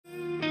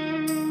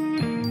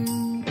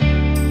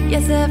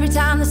every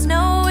time the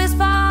snow is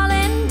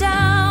falling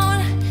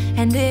down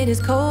and it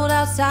is cold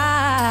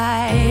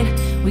outside.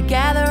 We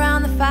gather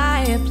around the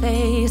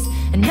fireplace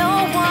and no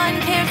one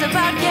cares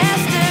about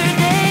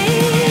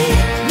yesterday.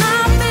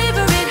 My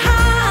favorite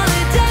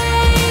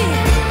holiday.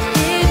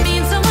 It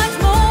means so much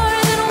more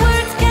than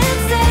words can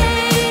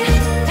say.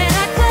 And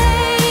I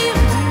claim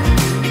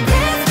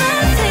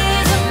Christmas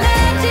is a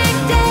magic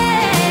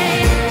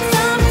day.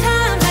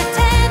 Sometimes I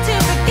tend to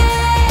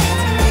forget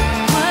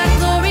what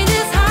glory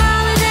this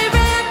holiday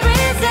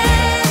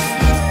represents.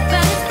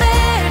 But it's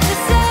fair to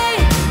say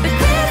that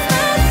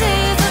Christmas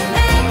is a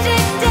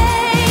magic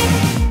day.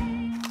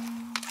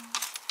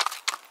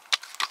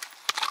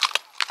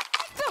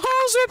 The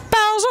halls with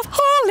boughs of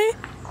holly.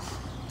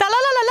 La la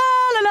la la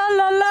la la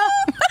la la.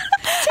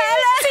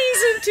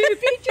 Season to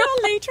be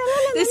jolly.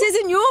 Tra-la-la-la. This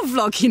isn't your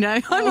vlog, you know.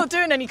 I'm not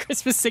doing any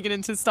Christmas singing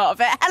until the start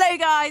of it. Hello,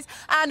 guys,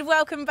 and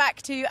welcome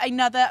back to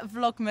another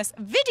Vlogmas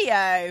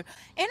video.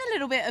 In a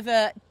little bit of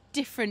a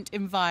different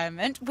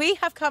environment, we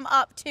have come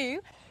up to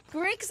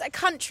Griggs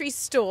Country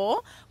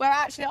Store, where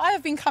actually I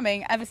have been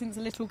coming ever since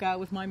a little girl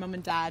with my mum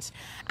and dad,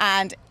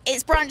 and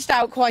it's branched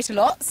out quite a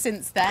lot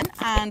since then,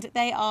 and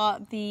they are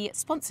the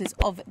sponsors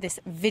of this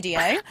video.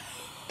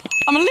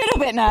 I'm a little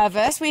bit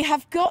nervous. We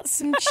have got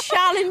some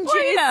challenges. Why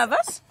are you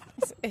nervous?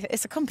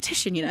 It's a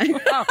competition, you know.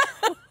 Oh.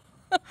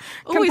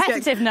 Always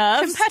Competitive good.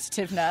 nerves.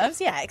 Competitive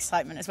nerves, yeah,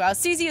 excitement as well.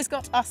 Susie has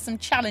got us some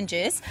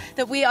challenges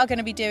that we are going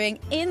to be doing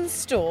in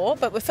store,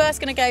 but we're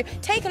first going to go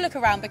take a look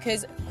around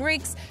because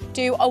Griggs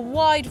do a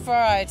wide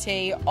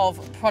variety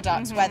of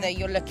products, whether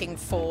you're looking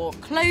for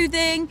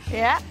clothing,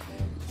 Yeah.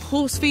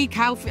 horse feed,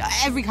 cow feed,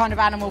 every kind of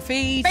animal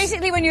feed.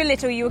 Basically, when you were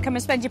little, you would come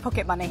and spend your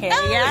pocket money here,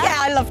 Oh, yeah?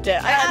 I loved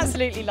it. I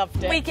absolutely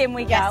loved it. Week in,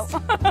 week Yes.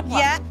 out.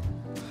 Yeah.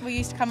 We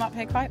used to come up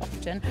here quite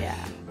often. Yeah.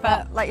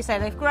 But like you say,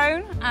 they've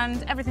grown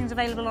and everything's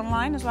available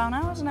online as well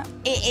now, isn't it?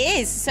 It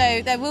is,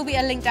 so there will be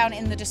a link down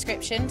in the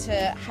description to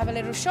have a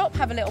little shop,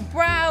 have a little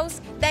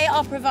browse. They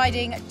are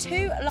providing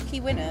 2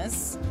 lucky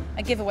winners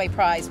a giveaway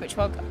prize, which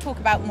we'll talk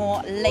about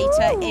more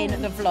later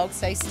in the vlog,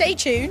 so stay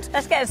tuned.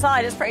 Let's get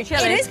inside, it's pretty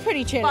chilly. It is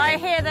pretty chilly. But I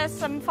hear there's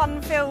some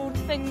fun-filled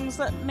things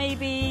that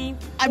maybe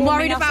I'm worried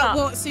warming us about up.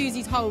 what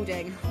Susie's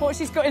holding. What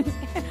she's got in...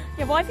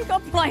 Yeah, why have you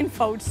got a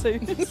blindfold, Sue?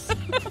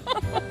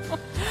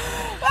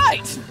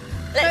 Right,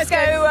 Let's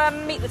go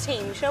meet the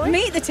team, shall we?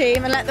 meet the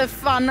team and let the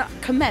fun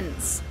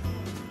commence.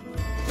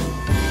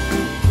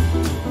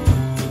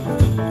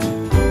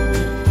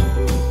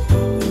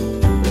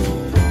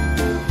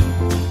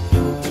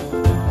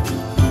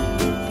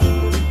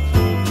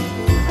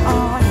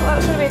 Oh, I thought that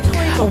was going to be a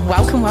toy box. Oh,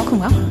 welcome, welcome,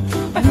 welcome.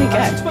 There we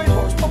go. Toy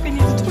box probably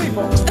needs a toy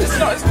box. It's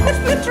not. It's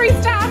Christmas tree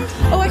stand.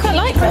 Oh, I quite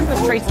like them.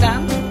 Christmas tree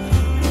stand.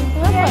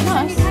 Quite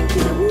nice. Thank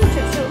you to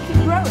water, so it'll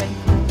keep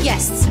growing.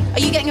 Yes. Are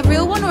you getting a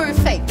real one or a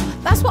fake?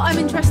 That's what I'm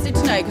interested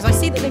to know, because I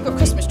see that they've got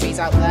Christmas trees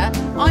out there.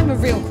 I'm a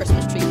real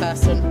Christmas tree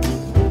person.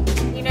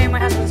 You know, my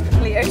husband's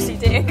complete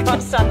OCD and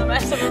can't stand the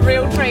mess of a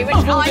real tree, which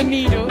all the I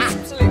needles.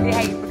 absolutely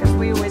hate because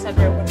we always had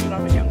real ones when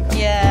I was younger.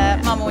 Yeah,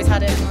 Mum always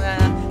had it,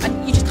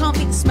 and you just can't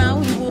beat the smell.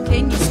 When you walk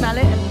in, you smell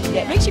it, and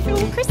it makes you feel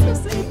all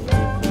Christmassy.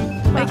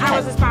 Well,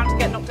 ours is bound to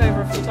get knocked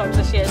over a few times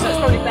this year, so it's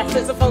probably better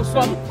as a false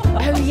one.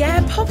 Oh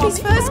yeah, Poppy's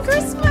first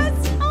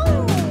Christmas.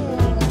 Oh.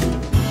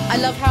 I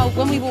love how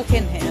when we walk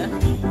in here,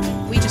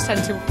 we just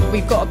tend to,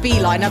 we've got a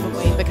beeline, haven't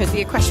we? Because the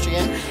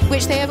equestrian,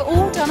 which they have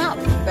all done up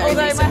very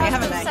Although recently, my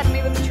haven't husband they? sent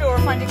me with the chore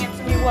of finding him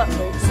some new work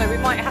boots, so we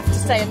might have to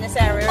stay in this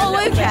area a Oh,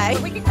 little okay. bit,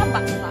 but we can come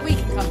back to that. We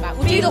can come back.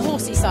 We'll do the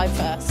horsey side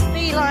first.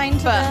 Beeline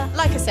to But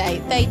like I say,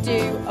 they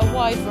do a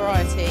wide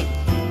variety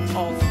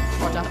of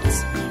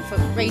products for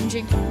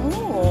ranging.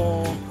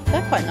 Oh,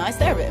 they're quite nice.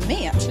 They're a bit of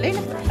me actually.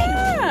 Look at the pink.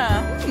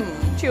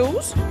 Yeah.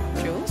 Jules.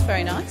 Jules,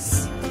 very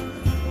nice.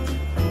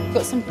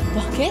 Got some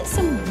buckets,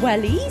 some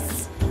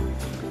wellies.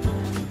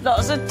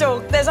 Lots of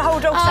dog. There's a whole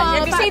dog section.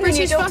 Have you back seen the new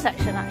British dog fun-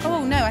 section, actually?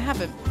 Oh no, I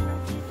haven't.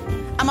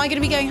 Am I going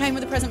to be going home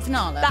with a present for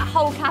Nala? That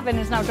whole cabin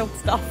is now dog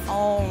stuff.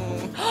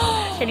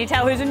 Oh, Can you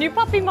tell who's a new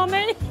puppy,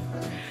 mummy?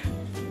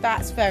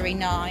 that's very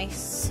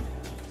nice.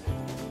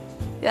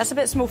 Yeah, that's a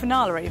bit small for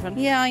Nala, even.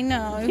 Yeah, I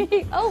know.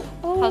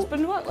 Oh,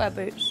 husband workwear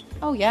boots.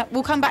 Oh yeah,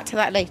 we'll come back to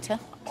that later.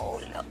 Oh,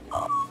 look.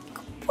 Oh,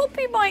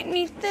 puppy might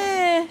need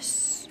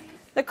this.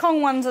 The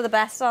Kong ones are the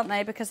best, aren't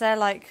they? Because they're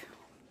like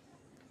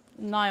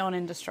nigh on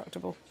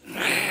indestructible.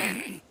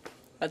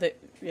 Are they?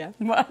 Yeah.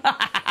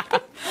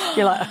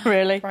 You're like,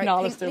 really? Right,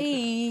 Nala's pink still.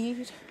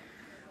 lead.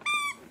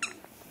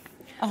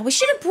 Oh, we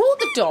should have brought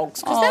the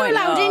dogs because Oh, they're I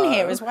allowed in know.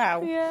 here as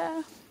well.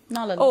 Yeah.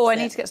 Nala Oh, loves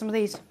I need it. to get some of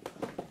these.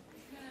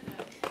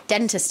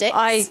 Dentasticks.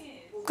 I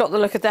got the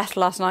look of death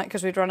last night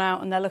because we'd run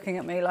out and they're looking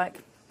at me like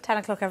 10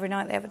 o'clock every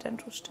night they have a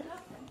dental stick.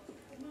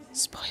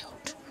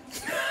 Spoiled.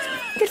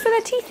 Good for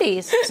their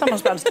teethies.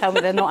 Someone's about to tell me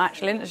they're not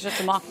actually in, it's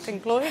just a marketing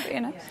ploy, but you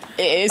know.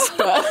 It is,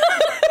 but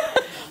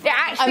Yeah,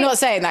 actually, I'm not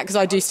saying that because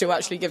I do still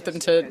actually give them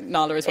to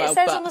Nala as well. it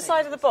says but on the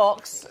side of the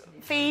box,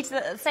 feed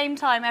at the same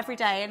time every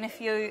day, and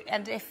if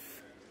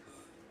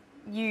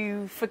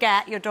you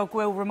forget, your dog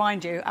will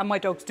remind you, and my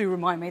dogs do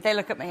remind me. They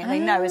look at me and they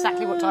know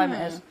exactly what time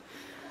it is.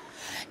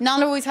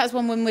 Nala always has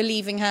one when we're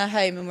leaving her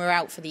home and we're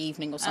out for the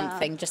evening or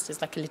something, just as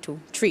like a little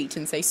treat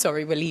and say,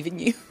 sorry, we're leaving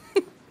you.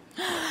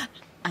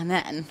 And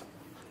then,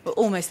 we're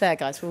almost there,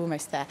 guys, we're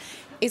almost there.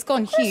 It's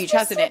gone huge,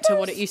 hasn't it, to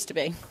what it used to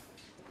be?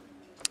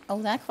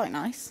 Oh, they're quite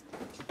nice.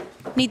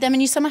 Need them in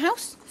your summer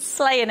house?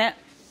 Slaying it.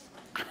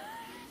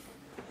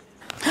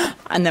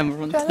 And then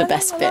we're on to the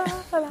best bit.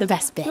 The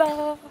best bit.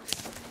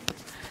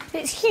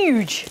 It's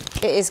huge.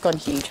 It is gone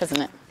huge, hasn't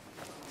it?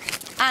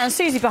 And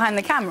Susie behind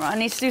the camera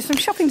needs to do some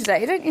shopping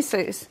today, don't you,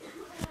 Suze?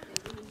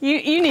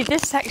 You need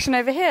this section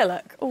over here,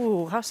 look.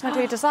 Oh, how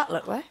snugly does that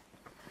look, though?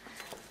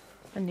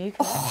 A new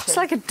Oh, it's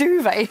like a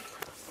duvet.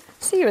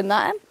 See you in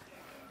that, Em?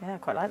 Yeah, I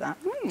quite like that.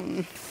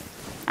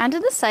 And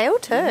in the sale,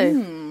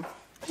 too.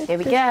 Here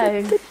we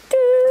go.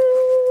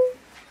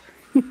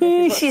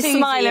 She's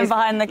smiling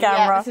behind the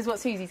camera. Yeah, this is what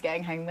Susie's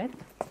going home with.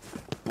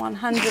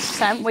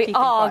 100%. We Keeping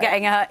are quiet.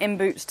 getting her in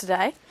boots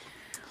today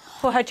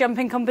for her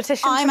jumping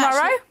competition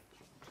tomorrow.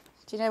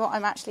 Do you know what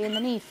I'm actually in the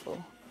need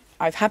for?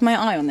 I've had my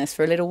eye on this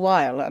for a little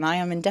while and I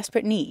am in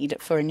desperate need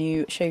for a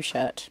new show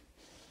shirt.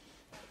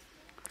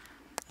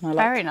 And I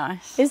like, Very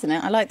nice. isn't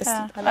it? I like this.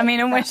 Yeah. I, like I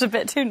mean, almost a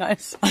bit too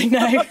nice. I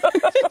know.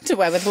 To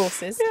wear with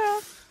horses. Yeah.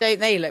 Don't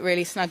they look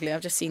really snuggly?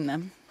 I've just seen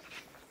them.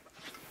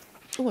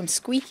 Oh, I'm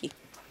squeaky.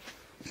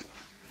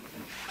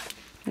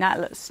 That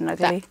looks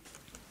snuggly.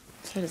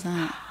 So does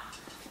that.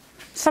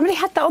 Somebody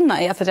had that on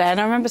the other day, and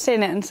I remember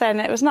seeing it and saying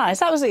it was nice.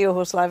 That was at your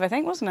horse live, I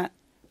think, wasn't it?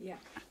 Yeah.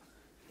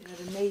 It had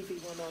a navy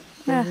one on.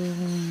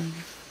 Yeah.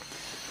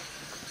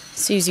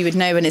 Susie would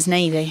know when it's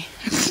navy.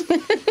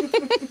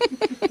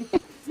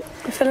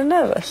 I'm feeling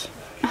nervous.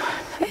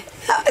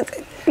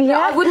 Yeah,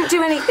 I wouldn't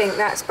do anything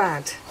that's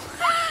bad.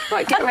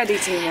 Right, get ready,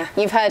 Tina.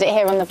 You've heard it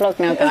here on the vlog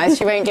now, guys.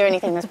 She won't do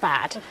anything that's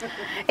bad.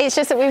 It's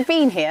just that we've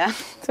been here.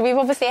 So we've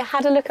obviously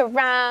had a look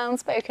around,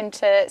 spoken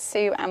to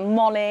Sue and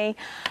Molly.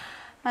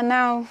 And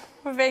now...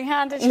 We're being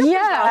handed shopping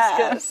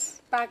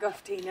baskets. Bag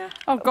off, Tina.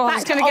 Oh, God,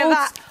 it's going to get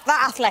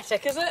that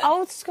athletic, is it?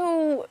 Old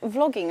school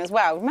vlogging as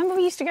well. Remember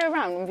we used to go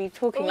around and be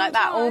talking like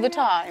that all the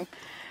time?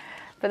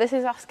 But this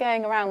is us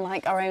going around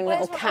like our own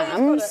little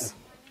cams.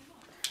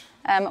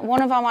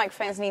 One of our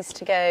microphones needs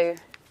to go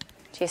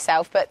to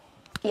yourself, but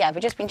yeah,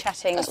 we've just been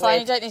chatting. That's fine,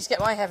 you don't need to get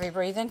my heavy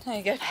breathing. There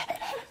you go.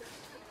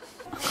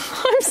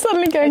 I'm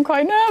suddenly getting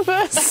quite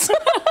nervous.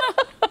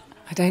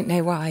 I don't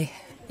know why.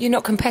 You're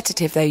not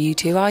competitive though, you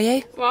two, are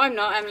you? Well, I'm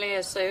not. Emily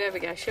is, so there we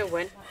go. She'll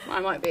win. I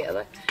might beat her,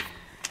 though.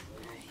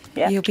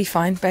 Yeah. You'll be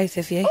fine, both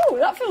of you. Oh,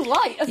 that feels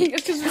light. I think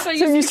it's because we're so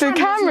So used to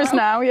cameras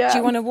now, yeah. Do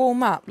you want to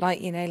warm up?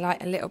 Like, you know,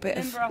 like a little bit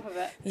Limber of up a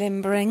bit.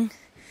 limbering.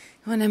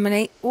 Come on,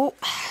 Emily. Oh,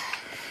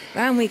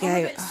 down we go. I'm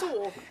a bit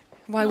sore.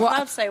 Why? Not allowed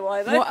to say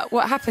why, though.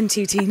 What happened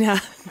to you,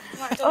 Tina?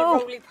 I've done a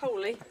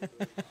roly-poly.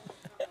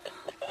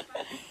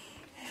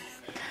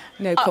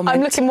 No comment.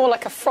 I'm looking more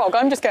like a frog.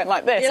 I'm just going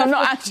like this. You'll I'm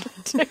not have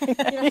actually doing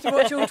it. You have to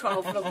watch all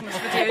 12 Vlogmas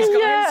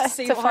videos, guys, to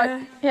see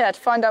why. To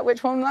find out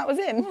which one that was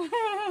in.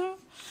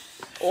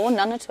 Or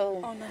none at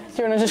all. Oh, no.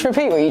 Do you want to just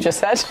repeat what you just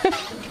said?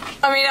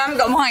 I mean, I haven't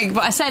got a mic,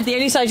 but I said the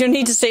only side you'll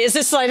need to see is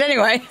this side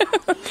anyway.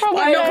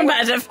 I'm not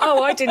competitive.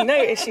 Oh, I didn't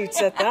notice you'd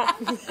said that.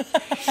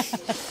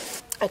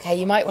 Okay,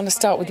 you might want to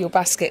start with your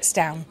baskets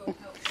down.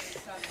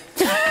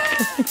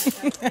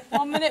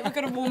 1 minute we're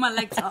going to warm our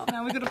legs up,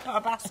 now we're going to put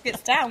our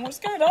baskets down. What's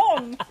going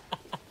on?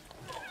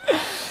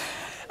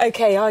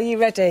 Okay, are you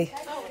ready?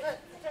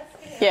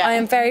 Yeah. I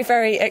am very,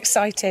 very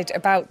excited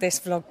about this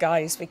vlog,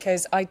 guys,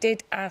 because I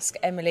did ask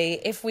Emily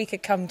if we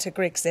could come to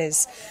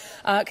Griggs's,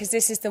 because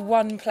this is the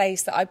one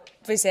place that I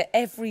visit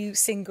every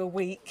single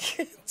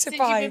week to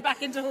buy. Since you've been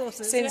back into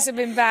horses. Since I've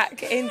been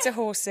back into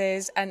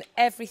horses, and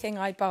everything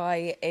I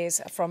buy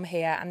is from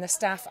here, and the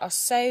staff are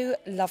so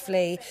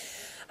lovely,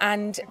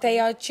 and they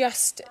are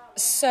just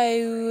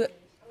so...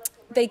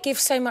 They give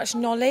so much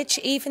knowledge,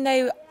 even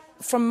though...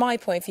 From my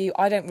point of view,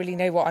 I don't really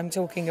know what I'm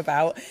talking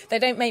about. They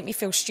don't make me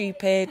feel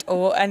stupid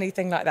or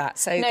anything like that.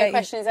 So No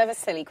question is ever a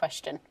silly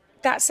question.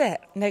 That's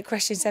it. No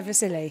question's ever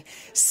silly.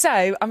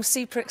 So I'm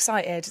super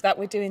excited that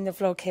we're doing the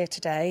vlog here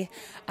today.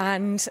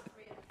 And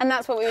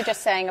that's what we were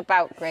just saying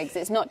about Griggs.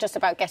 It's not just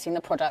about getting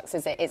the products,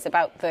 is it? It's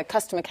about the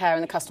customer care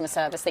and the customer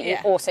service that you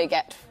also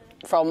get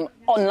from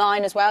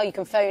online as well. You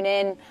can phone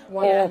in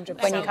or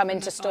when you come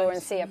into store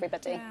and see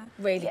everybody.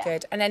 really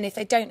good. And then if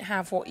they don't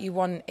have what you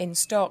want in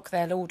stock,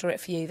 they'll order it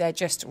for you. They're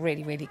just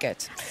really, really good.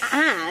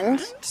 And,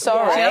 Just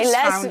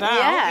found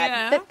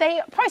out. that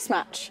they price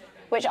match,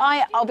 which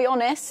I'll be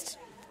honest,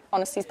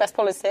 honesty's best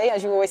policy,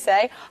 as you always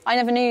say. I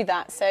never knew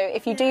that. So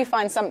if you do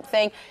find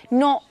something,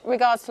 not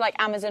regards to like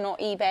Amazon or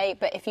eBay,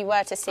 but if you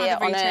were to see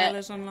it on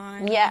retailers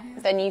online. Yeah,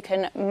 then you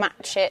can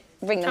match it,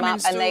 ring them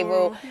up, and they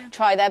will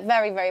try their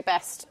very, very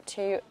best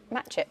to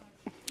match it.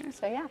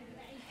 So yeah.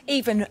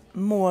 Even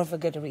more of a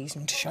good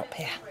reason to shop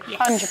here.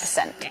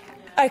 100%.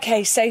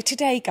 Okay, so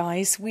today,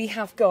 guys, we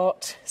have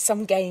got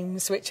some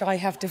games which I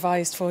have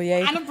devised for you.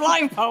 And a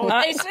blindfold.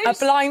 A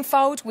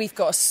blindfold. We've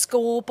got a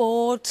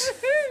scoreboard,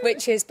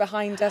 which is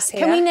behind us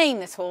here. Can we name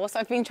this horse?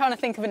 I've been trying to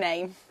think of a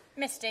name.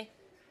 Misty.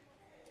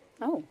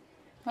 Oh.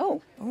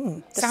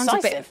 Sounds a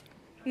bit... Decisive.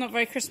 Not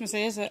very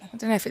Christmassy, is it? I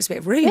don't know if it's a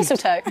bit rude.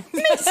 Mistletoe.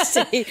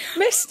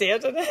 Misty, I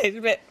don't know. It's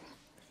a bit...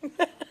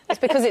 It's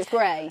because it's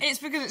grey. It's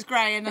because it's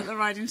grey, and at the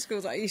riding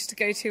school that I used to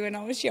go to when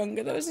I was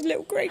younger, there was a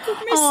little grey called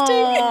Misty.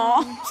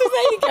 So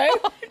there you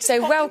go.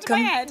 So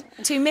welcome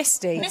to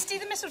Misty. Misty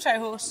the mistletoe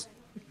horse.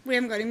 We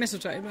haven't got any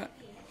mistletoe, but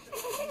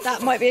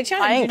that might be a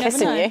challenge. I ain't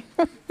kissing you.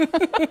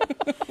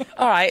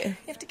 All right.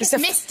 It's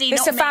Misty,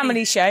 it's a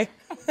family show.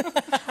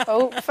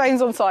 Oh,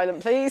 phone's on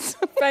silent, please.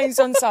 Phone's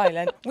on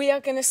silent. We are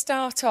going to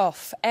start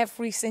off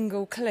every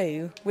single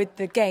clue with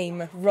the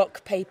game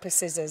Rock, Paper,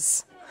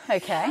 Scissors.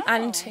 Okay.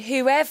 And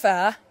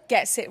whoever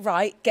gets it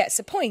right gets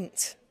a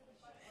point.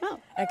 Oh.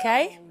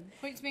 Okay?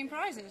 Points mean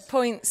prizes.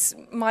 Points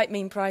might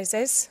mean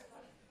prizes.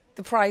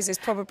 The prize is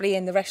probably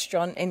in the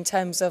restaurant in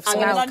terms of some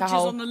Lunch is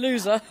alcohol. on the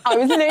loser. I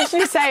was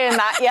literally saying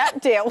that. Yeah,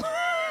 deal.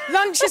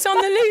 Lunch is on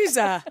the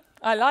loser.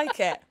 I like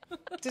it.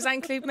 Does that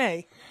include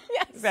me?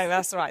 Yes. No,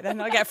 that's all right.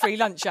 Then I get a free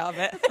lunch out of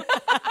it.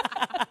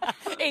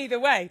 Either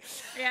way.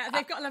 Yeah,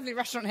 they've got a lovely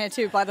restaurant here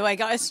too, by the way,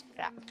 guys.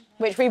 Yeah.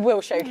 Which we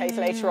will showcase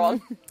later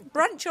on.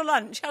 Brunch or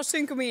lunch? How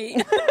soon can we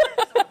eat?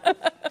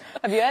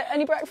 Have you had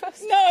any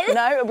breakfast? No.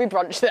 No, it'll be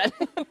brunch then.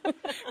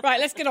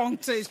 Right, let's get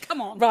on, Suze. Come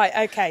on.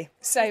 Right, okay.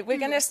 So we're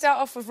going to start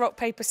off with rock,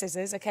 paper,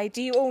 scissors, okay?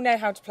 Do you all know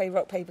how to play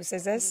rock, paper,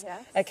 scissors?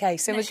 Yes. Okay,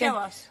 so Show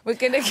us. we're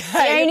going to go...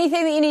 The only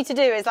thing that you need to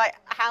do is, like,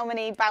 how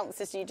many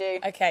bounces do you do?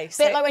 Okay, Bit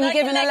so... like when you're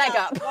giving a leg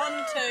up.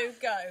 1, 2,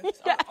 go.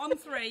 Yeah. On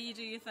 3, you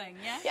do your thing,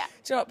 yeah? Yeah.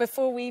 Do you know what,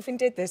 before we even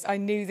did this, I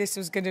knew this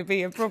was going to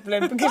be a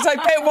problem because I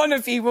bet one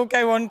of you will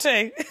go on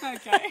too.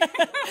 Okay.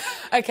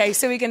 Okay,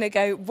 so we're going to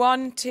go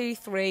 1, 2,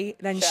 3,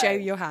 then show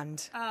your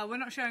hand. We're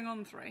not showing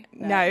on 3.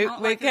 No,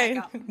 Not we're like a leg going...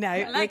 up. No,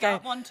 A we're leg going...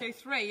 up, 1, 2,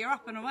 3. You're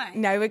up and away.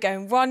 No, we're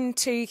going 1,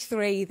 2,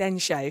 3, then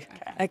show.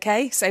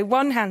 Okay, so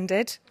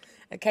one-handed.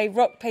 Okay,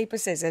 rock, paper,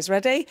 scissors.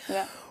 Ready?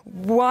 Yeah.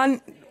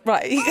 One...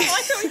 Right. I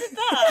thought we did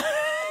that.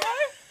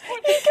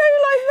 You go like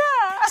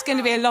that. It's going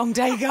to be a long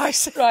day,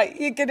 guys. Right,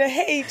 you're going to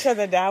hit each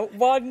other now.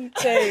 1,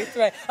 2,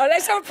 3. Oh,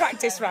 let's have a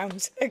practice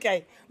round.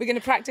 Okay, we're going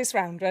to practice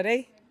round.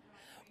 Ready?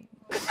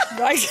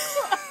 Right.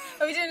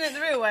 Are we doing it the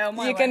real way or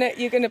my way?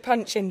 You're gonna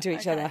punch into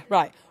each other.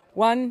 Right.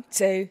 1,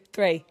 2,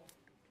 3.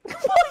 My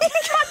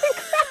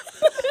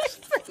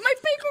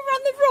people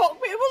ran the rock,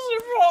 but it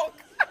wasn't a rock.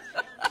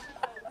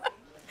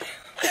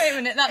 Wait a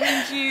minute, that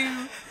means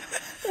you...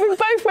 We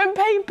both went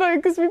paper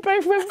because we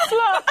both went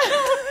flat.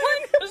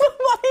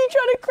 Why are you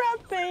trying to grab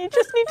me? You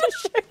just need to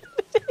show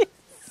me.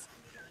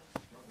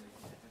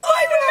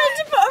 I meant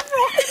to put a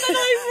rock and then I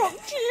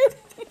rocked you.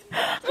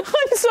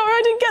 I'm sorry,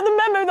 I didn't get the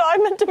memo that I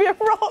meant to be a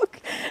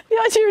rock.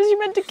 The idea is you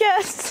meant to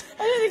guess.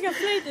 I don't think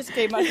I've played this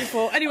game much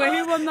before. Anyway,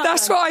 who won that?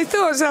 That's what I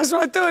thought. So that's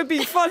what I thought would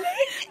be funny.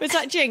 Was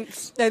that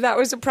Jinx? No, that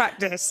was a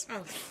practice.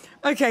 Oh.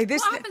 Okay,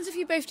 this... What happens if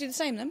you both do the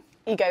same then?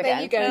 You go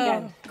again. You go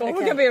again. God, Okay. we're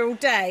going to be here all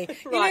day. Right.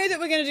 You know that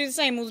we're going to do the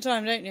same all the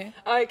time, don't you?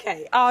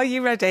 Okay, are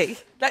you ready?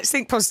 Let's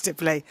think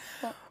positively.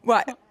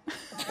 Right.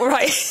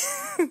 Right.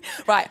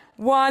 Right.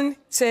 1,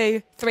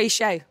 2, 3,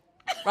 show.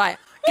 Right.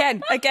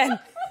 Again.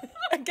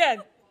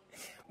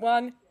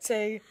 1,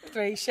 2,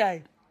 3,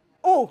 show.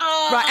 Oh,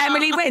 right,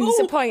 Emily wins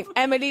a point.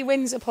 Emily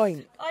wins a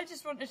point. I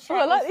just want to try.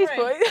 Oh, I like these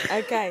boys.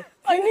 Okay.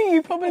 I knew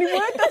you probably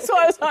would. That's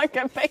why I was like,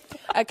 get paper.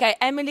 Okay,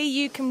 Emily,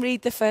 you can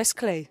read the first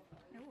clue.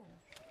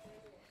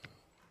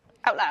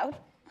 Out loud.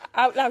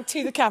 Out loud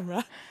to the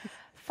camera.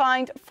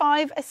 Find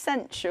 5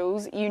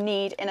 essentials you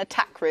need in a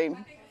tack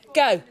room.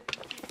 Go.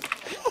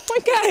 Oh my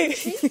God.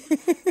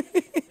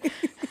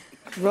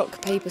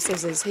 Rock, paper,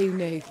 scissors. Who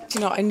knew? Do you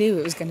know what? I knew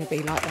it was going to be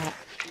like that.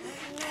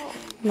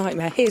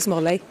 Nightmare. Here's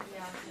Molly.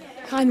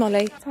 Hi,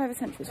 Molly. 5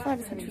 essentials, 5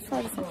 essentials,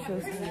 5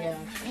 essentials.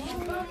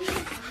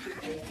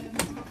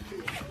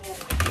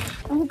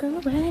 Oh, go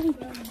away.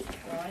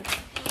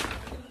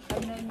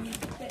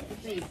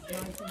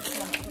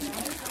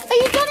 Have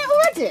you done it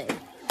already?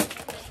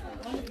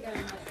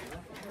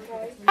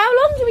 How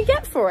long do we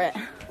get for it?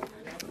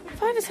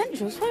 5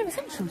 essentials, 5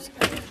 essentials.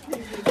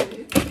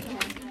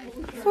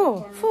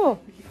 4.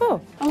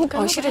 Oh, go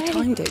I should have away.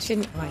 timed it,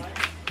 shouldn't I?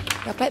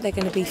 I bet they're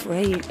going to be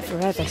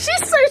forever.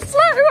 She's so slow.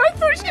 I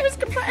thought she was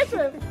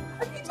competitive.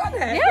 Have you done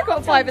it? Yeah, I've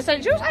got 5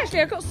 essentials.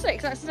 Actually, I got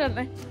 6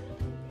 accidentally.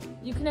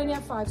 You can only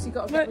have 5, so you've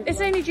got to No,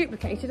 it's only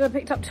duplicated. I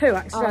picked up 2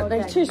 accidentally.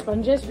 Oh, okay. 2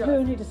 sponges. Who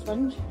will need a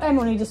sponge? Em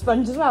will need a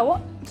sponge as well.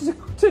 What?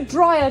 To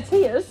dry her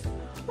tears.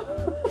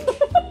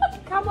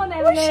 Come on,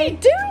 Emily. What's she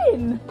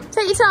doing?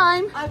 Take your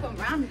time. I've got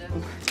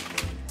random.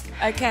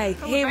 Okay,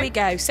 here we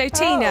go. So,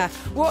 Tina,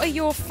 what are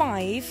your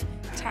 5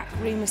 tack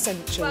room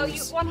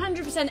essentials? Well,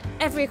 100%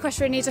 every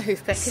equestrian needs a hoof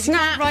pick. Because you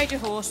can't ride your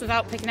horse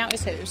without picking out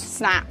his hooves.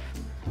 Snap.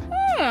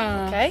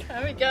 Okay.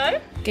 There we go.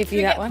 Give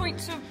you that one.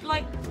 Points of,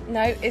 like,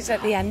 No, it's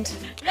at the end.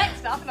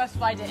 next up, and I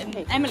spied it in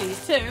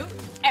Emily's too.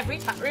 Every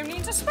tack room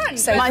needs a sponge.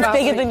 So Mine's far,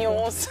 bigger than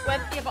yours.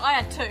 Yeah, but I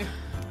had 2.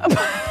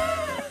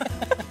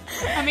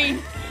 I mean,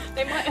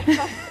 they might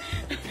have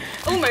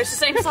almost the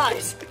same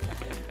size.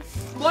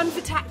 One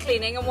for tack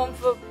cleaning and one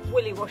for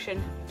woolly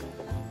washing.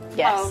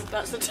 Yes. Oh,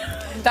 that's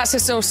That's a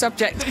sore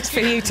subject for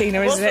you,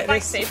 Tina, isn't it?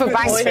 Backseat For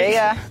Banksy,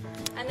 yeah.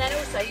 And then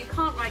also you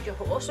can't ride your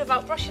horse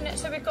without brushing it.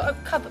 So we've got a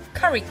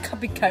curry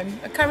comb.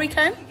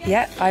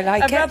 Yeah, I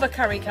like A rubber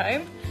curry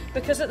comb.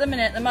 Because at the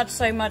minute the mud's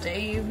so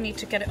muddy, you need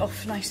to get it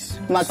off nice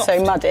and Mud's soft.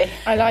 so muddy.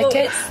 I like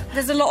it.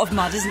 There's a lot of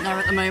mud, isn't there,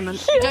 at the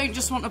moment? You don't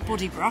just want a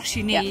body brush,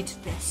 you need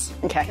this.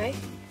 Okay.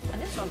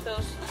 And this one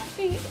feels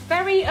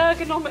very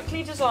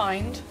ergonomically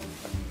designed.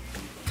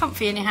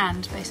 Comfy in your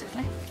hand,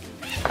 basically.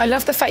 I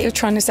love the fact you're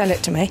trying to sell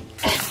it to me.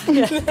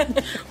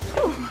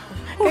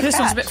 Oh, this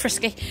one's a bit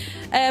frisky.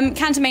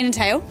 Can to mane and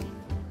tail.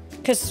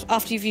 Because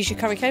after you've used your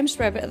curry comb,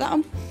 spray a bit of that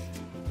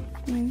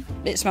on.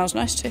 It smells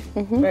nice too.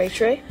 Very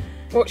true.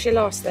 What's your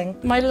last thing?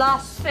 My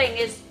last thing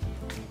is,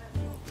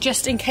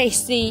 just in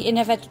case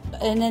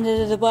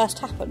the worst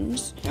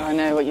happens, I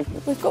know what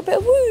you've... we've got a bit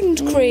of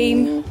wound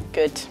cream.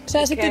 Good. So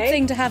that's a good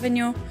thing to have in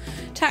your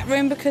tack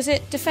room because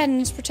it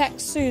defends,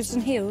 protects, soothes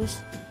and heals.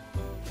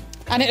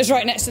 And it was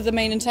right next to the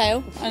mane and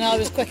tail, and I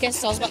was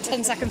quickest. I was about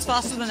 10 seconds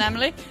faster than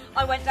Emily.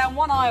 I went down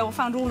one aisle,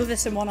 found all of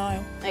this in one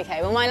aisle.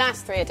 Okay, well my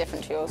last three are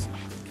different to yours.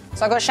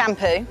 So I got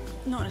shampoo.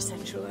 Not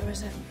essential though,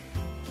 is it?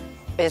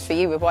 Here's for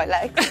you with white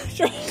legs.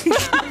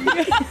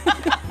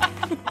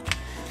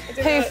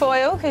 Hoof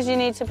foil, because you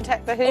need to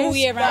protect the hooves. All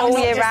year round. All not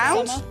year just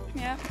round. summer.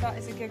 Yeah, that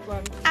is a good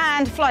one.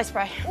 And fly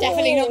spray.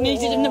 Definitely not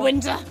needed in the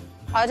winter.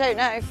 I don't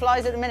know.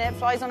 Flies at the minute.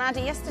 Flies on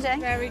Addie yesterday.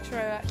 Very true,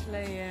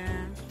 actually,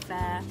 yeah.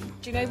 Fair.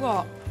 Do you know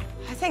what?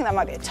 I think that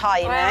might be a tie,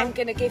 you know. I am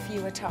going to give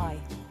you a tie.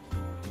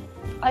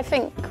 I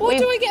think... What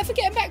do I get for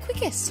getting back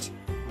quickest?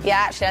 Yeah,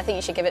 actually, I think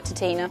you should give it to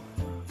Tina.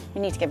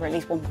 You need to give her at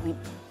least 1 point.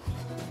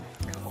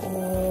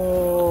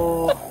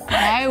 Oh.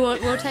 No,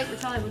 we'll take the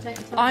tie, we'll take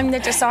the tie. I'm the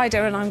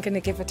decider and I'm going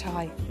to give a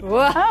tie.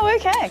 Oh,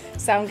 okay.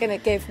 So I'm going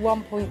to give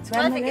 1 point to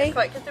Emily. I think it's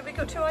quite good that we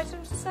got two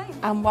items the same.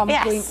 And 1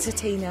 Yes. point to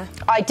Tina.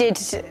 I did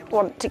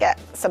want to get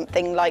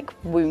something like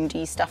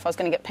woundy stuff. I was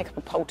going to pick up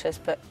a poultice,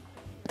 but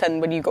then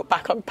when you got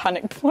back, I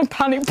panicked. Pick up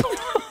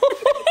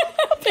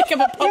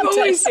a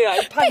poultice.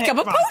 Pick up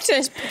a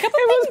poultice. Pick up a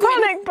It was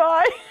panic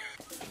buy.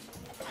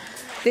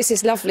 This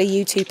is lovely,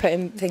 you two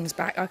putting things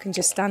back. I can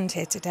just stand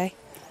here today.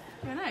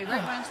 I know,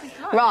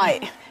 right.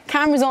 Right,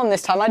 camera's on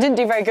this time. I didn't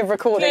do very good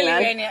recording Clearly,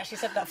 we then. only actually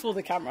said that for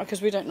the camera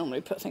because we don't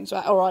normally put things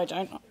back. Or I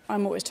don't.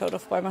 I'm always told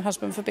off by my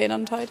husband for being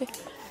untidy.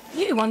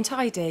 You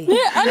untidy.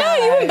 Yeah, I know.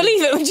 You wouldn't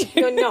believe it, would you?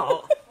 You're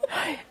not.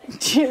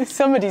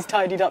 Somebody's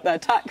tidied up their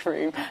tack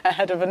room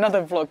ahead of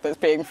another vlog that's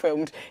being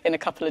filmed in a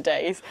couple of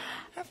days.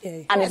 Have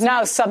you? And is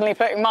now suddenly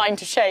putting mine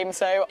to shame,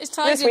 so It's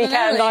tidier this than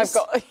weekend Ellie's.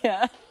 I've got...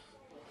 Yeah.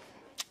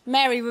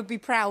 Mary would be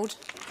proud.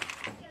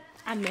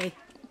 And me.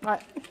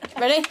 Right.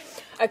 Ready?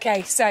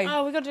 Okay, so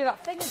Oh, we've got to do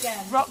that thing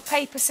again. rock,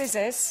 paper,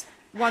 scissors,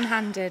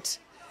 one-handed.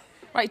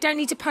 Right, you don't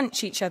need to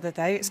punch each other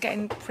though. It's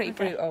getting pretty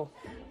brutal.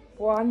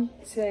 1,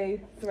 2,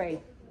 3.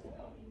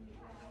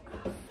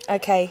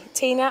 Okay,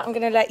 Tina, I'm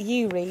going to let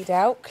you read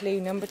out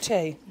clue number 2.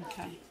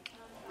 Okay.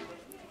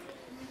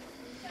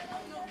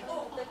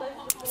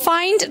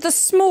 Find the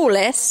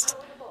smallest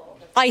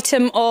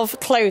item of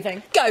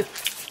clothing. Go.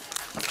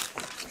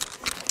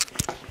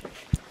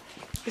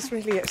 It's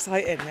really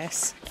exciting,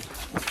 this.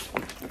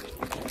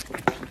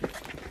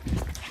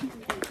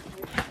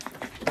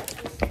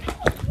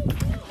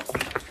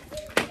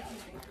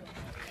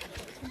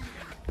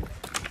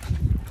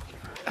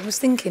 I was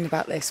thinking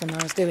about this when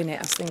I was doing it.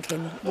 I was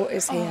thinking, what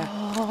is here?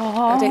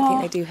 I don't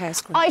think they do hair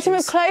scrunchies. Item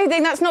of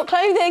clothing, that's not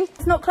clothing.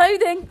 It's not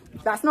clothing.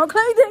 That's not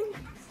clothing.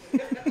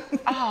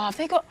 Ah, have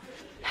they got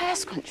hair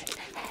scrunchies?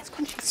 Hair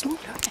scrunchies smaller.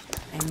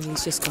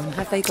 Emily's just gone,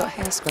 have they got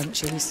hair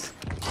scrunchies?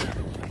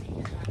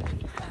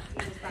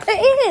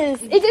 It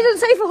is. It didn't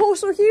say for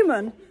horse or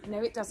human. No,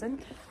 it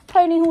doesn't.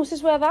 Pony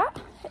horses wear that.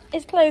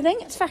 It's clothing.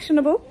 It's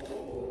fashionable.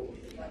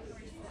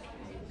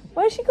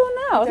 Where's she gone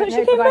now? I thought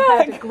she came I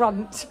heard back. a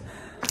grunt.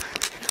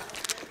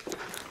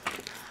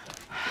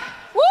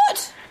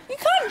 What? You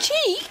can't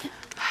cheat.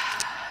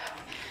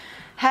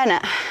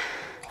 Hairnet.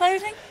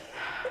 Clothing.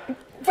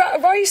 Why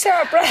are you so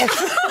out of breath?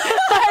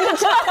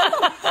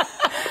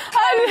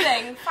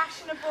 Clothing.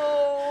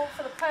 Fashionable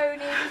for the pony.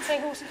 Didn't say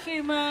horse or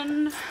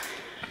human.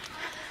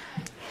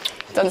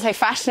 Doesn't say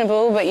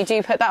fashionable, but you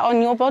do put that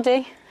on your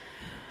body.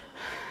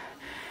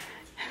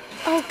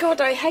 Oh God,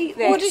 I hate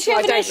this. What did she have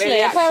I don't initially?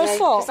 really A pair of actually,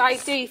 socks? 'cause I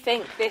do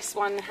think this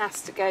one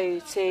has to go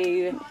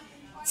to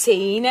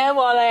Tina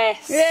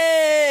Wallace.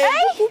 Yay!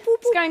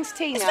 It's going to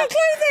Tina. It's not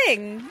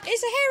clothing.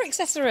 It's a hair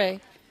accessory.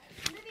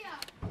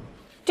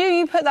 Do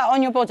you put that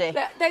on your body?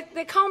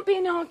 There can't be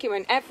an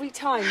argument every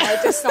time I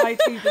decide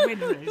who the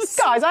winner is.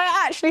 Guys,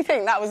 I actually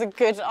think that was a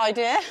good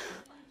idea.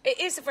 It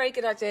is a very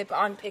good idea, but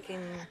I'm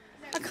picking...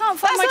 I can't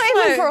find That's my not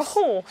clothes. even for a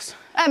horse.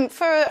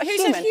 For a Who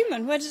human. said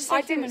human? Where does it say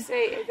I human?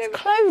 didn't see...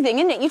 Clothing,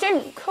 isn't it? You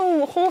don't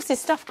call horses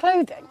stuff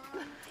clothing.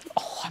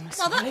 Oh, I'm a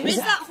Is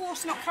that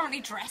horse not currently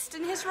dressed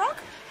in his rug?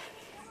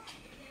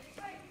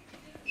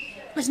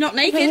 It's not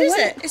naked, is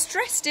it? It's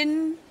dressed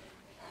in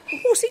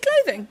horsey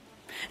clothing.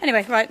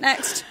 Anyway, right,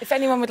 next. If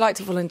anyone would like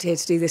to volunteer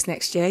to do this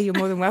next year, you're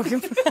more than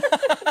welcome.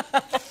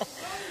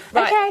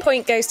 Right, Okay.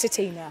 point goes to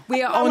Tina.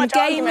 We are How on much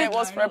game... argument it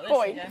was for a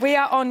point. We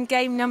are on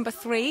game number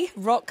 3,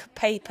 rock,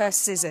 paper,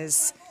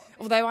 scissors.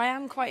 Although I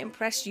am quite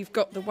impressed you've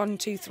got the 1,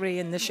 2, 3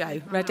 in the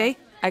show. Ready?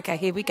 Okay,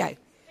 here we go.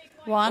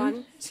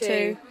 1,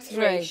 2,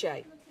 3.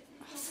 Show.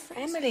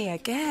 Emily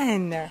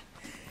again.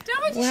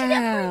 Why does she get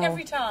a point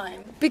every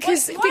time?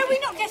 Because why are we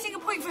not getting a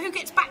point for who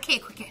gets back here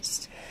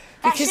quickest?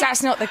 Because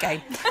that's not the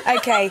game.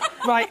 Okay,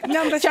 right,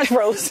 number 3. Judge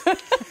rules.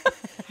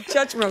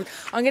 Judge rules.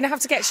 I'm going to have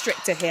to get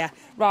stricter here.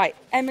 Right,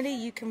 Emily,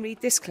 you can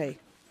read this clue.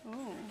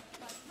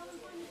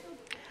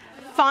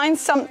 Find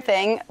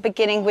something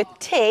beginning with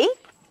T,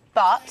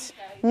 but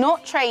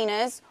not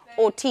trainers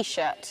or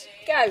T-shirt.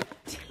 Go.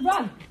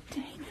 Run.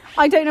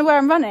 I don't know where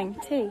I'm running.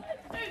 T.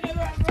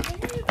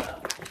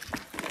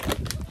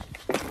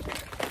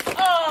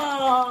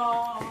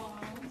 Oh.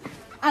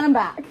 And I'm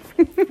back.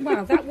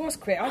 Wow, that was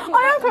quick. I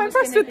I am quite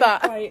impressed with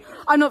that.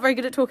 I'm not very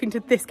good at talking to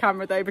this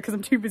camera though because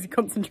I'm too busy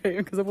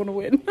concentrating because I want to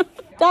win.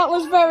 That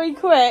was very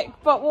quick,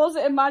 but was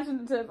it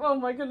imaginative? Oh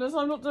my goodness,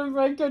 I'm not doing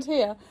very good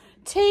here.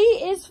 T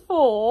is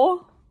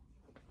for...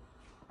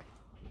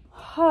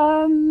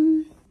 I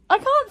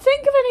can't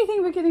think of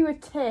anything beginning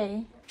with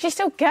T. She's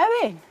still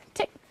going.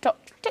 Tick tock,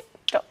 tick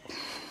tock.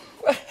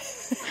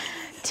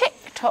 Tick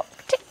tock,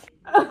 tick.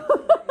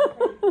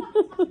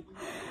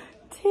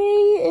 T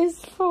is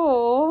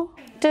for...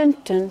 Dun,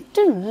 dun,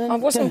 dun, I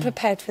wasn't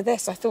prepared for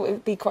this. I thought it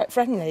would be quite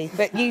friendly,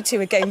 but you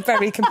two are getting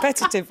very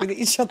competitive with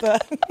each other.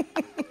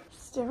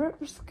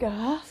 Stirrups,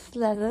 girth,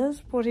 leathers,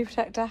 body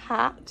protector,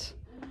 hat,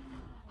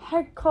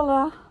 head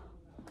collar,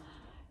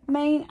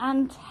 mane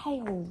and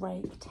tail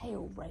rake.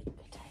 Tail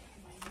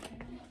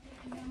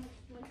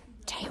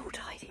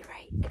tidy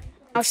rake.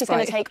 Now she's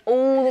going to take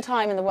all the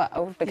time in the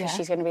world because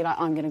she's going to be like,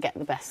 I'm going to get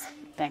the best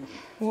thing.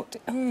 What?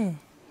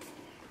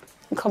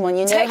 Come on,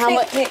 you know how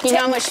much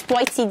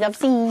Spritey loves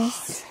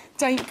these.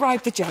 Don't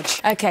bribe the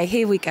judge. Okay,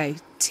 here we go.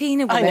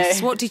 Tina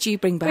Willis, what did you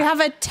bring back? We have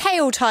a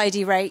tail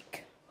tidy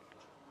rake.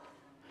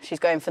 She's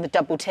going for the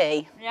double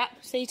T. Yeah,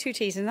 see, 2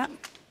 T's in that.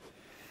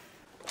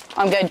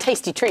 I'm going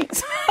tasty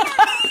treats.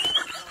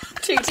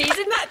 2 T's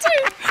in that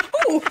too.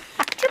 Oh,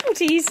 triple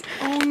T's.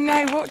 Oh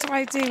no, what do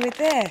I do with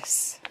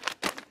this?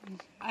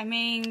 I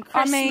mean,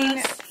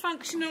 Christmas,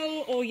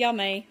 functional or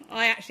yummy?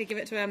 I actually give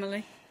it to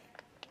Emily.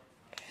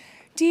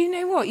 Do you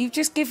know what? You've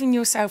just given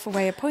yourself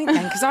away a point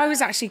then, because I was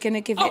actually going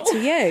to give it to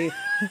you.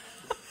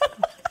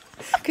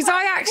 Because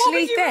I actually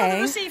what would you rather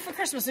think... receive for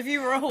Christmas if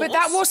you were a horse? But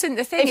that wasn't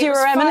the thing. If you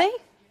were Emily?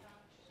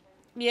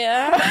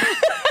 Yeah.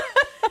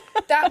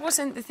 That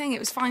wasn't the thing. It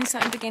was find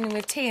something beginning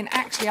with T, and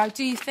actually I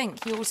do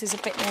think yours is a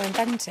bit more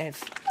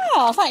inventive.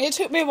 Oh, thank you. It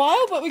took me a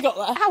while, but we got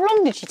there. How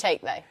long did she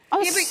take, though? Yeah,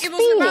 but it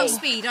wasn't about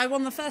speed. I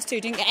won the first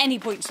 2, didn't get any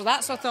points for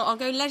that, so I thought I'll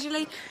go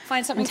leisurely,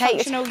 find something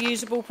functional,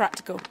 usable,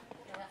 practical.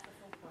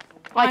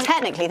 I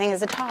technically think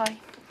it's a tie.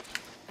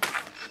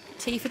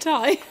 T for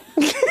tie.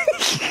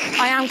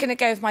 I am going to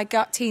go with my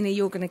gut. Tina,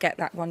 you're going to get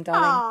that one,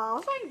 darling.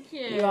 Oh, thank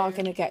you. You are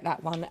going to get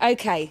that one.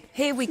 Okay,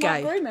 here we go.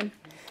 Smart grooming.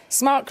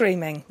 Smart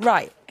grooming.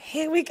 Right,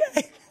 here we go.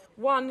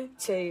 1,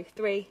 2,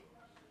 3.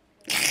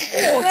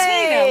 Oh,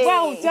 Tina,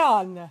 well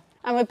done.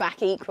 And we're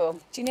back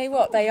equal. Do you know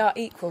what? They are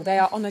equal. They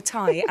are on a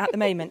tie at the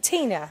moment.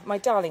 Tina, my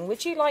darling,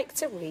 would you like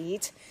to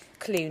read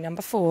clue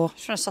number 4? I'm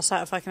trying to suss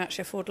out if I can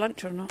actually afford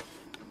lunch or not.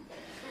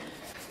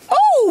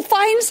 Oh,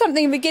 find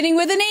something beginning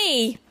with an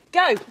E.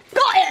 Go.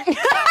 Got it.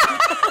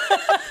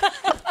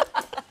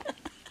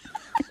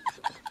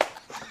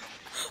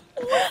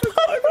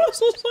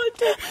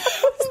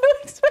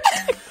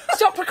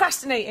 Stop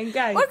procrastinating,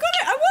 go. I got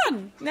it, I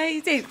won. No,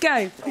 you did.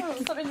 Go.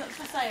 Oh, something that's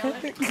for sale.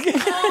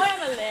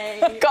 Oh,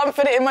 Emily. Can't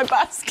put it in my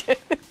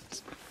basket.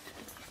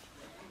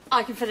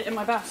 I can fit it in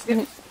my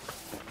basket.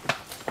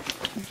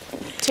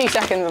 2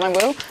 seconds and I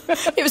will.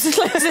 It was the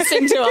closest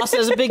thing to us.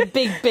 There's a big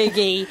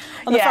E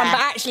on the Yeah. front.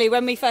 But actually,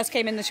 when we first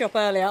came in the shop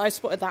earlier, I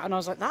spotted that and I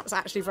was like, that's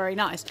actually very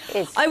nice.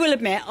 I will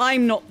admit,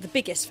 I'm not the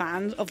biggest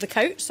fan of the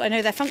coats. I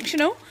know they're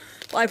functional,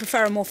 but I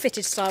prefer a more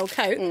fitted style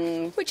coat,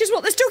 which is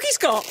what this doggy's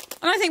got.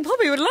 And I think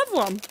Poppy would love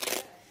one.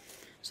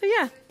 So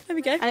yeah, there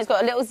we go. And it's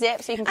got a little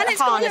zip so you can put And a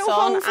it's got a harness little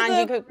hole on. for And the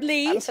you could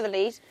lead. for the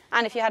lead.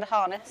 And if you had a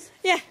harness.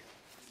 Yeah.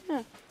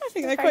 I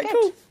think they're Very quite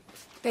good. cool.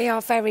 They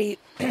are very...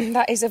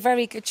 that is a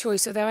very good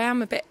choice, although I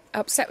am a bit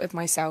upset with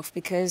myself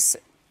because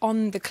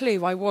on the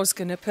clue I was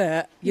going to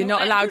put, you're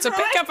not allowed to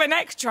pick up an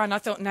extra, and I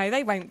thought, no,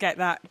 they won't get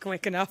that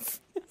quick enough.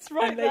 It's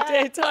right And they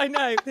did, I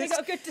know. They got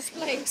a good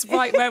display. It's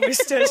right where we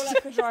stood.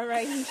 Like a dry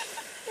range.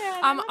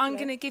 Yeah, I'm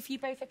going to give you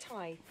both a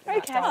tie.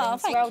 Okay. Oh,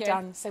 thank well you.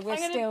 done. So we're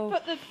I'm gonna still...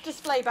 put the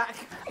display back.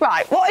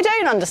 Right, what I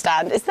don't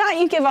understand is that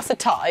you give us a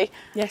tie,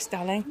 Yes,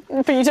 darling.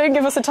 but you don't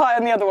give us a tie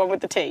on the other one with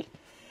the T.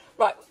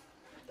 Right.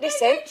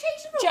 Listen.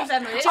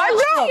 Emily. I'm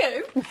not.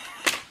 You.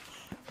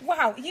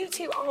 Wow, you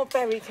two are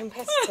very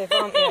competitive,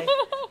 aren't you?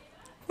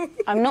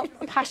 I'm not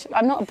a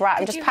brat,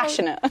 I'm just you hold-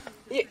 passionate.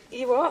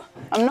 You are?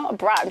 I'm not a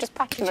brat, I'm just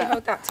Could you passionate.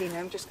 hold that, Tina?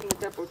 I'm just going to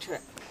double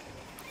check.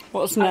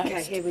 What's next?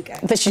 Okay, here we go.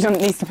 That she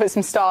needs to put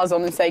some stars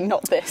on and say,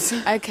 not this.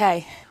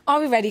 Okay. Are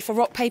we ready for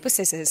rock, paper,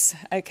 scissors?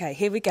 Okay,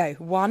 here we go.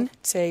 1,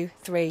 2,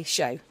 3,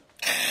 show.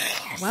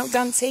 Well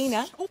done,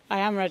 Tina. I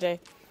am ready.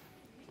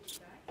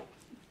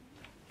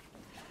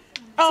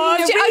 Oh,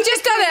 I've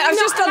just done it. I've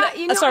just done it.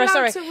 You're not Sorry.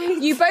 allowed to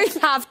read. You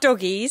both have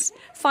doggies.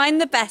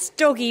 Find the best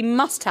doggy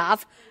must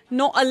have,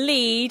 not a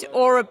lead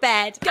or a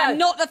bed. Go. And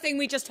not the thing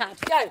we just had.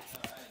 Go.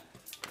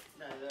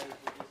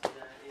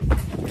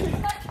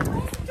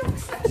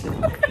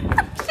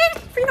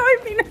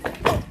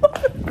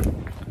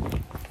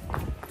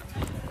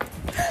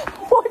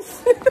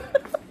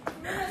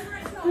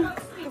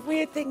 The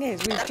weird thing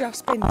is, we've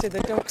just been to the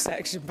dog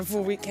section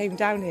before we came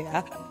down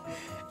here,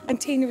 and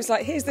Tina was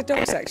like, here's the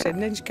dog section,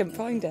 and then she couldn't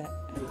find it.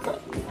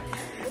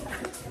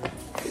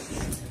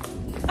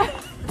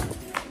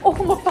 Oh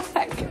my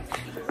back.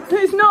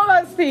 It's not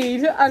that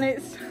speed, and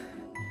it's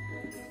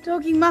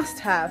doggy must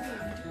have.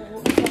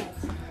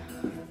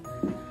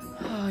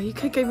 Oh, you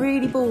could go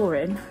really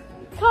boring.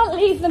 Can't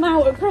leave them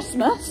out at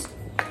Christmas.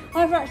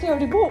 I've actually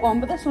already bought one,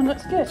 but this one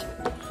looks good.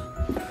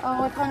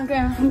 Oh, I can't go.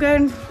 I'm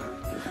going.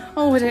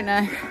 Oh, I don't know.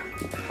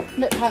 I'm a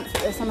bit pants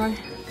at this, am I?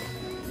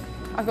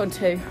 I've got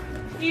 2.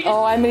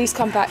 Oh, Emily's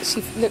come back.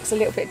 She looks a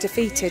little bit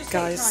defeated,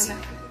 guys.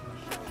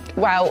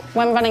 Well,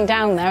 when running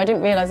down there, I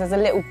didn't realise there's a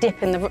little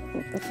dip in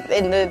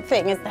the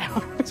thing, is there?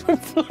 I was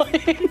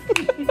flying.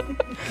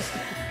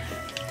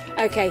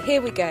 Okay,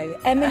 here we go.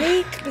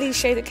 Emily, please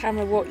show the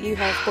camera what you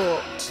have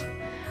bought.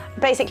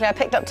 Basically, I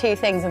picked up 2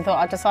 things and thought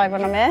I'd decide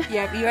when I'm here.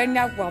 Yeah, but you only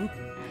have one.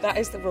 That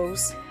is the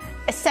rules.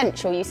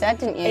 Essential, you said,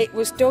 didn't you? It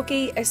was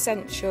doggy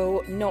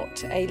essential,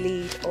 not a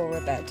lead or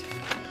a bed.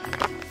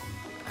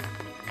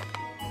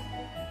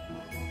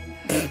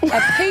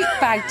 A poop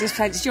bag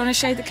dispenser. Do you want to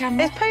show the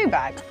camera? It's poo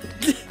bag.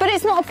 But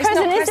it's not a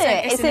present, is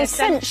it? It's an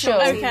essential.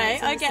 Okay,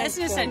 I get it's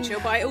an essential,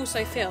 but I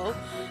also feel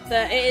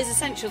that it is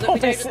essential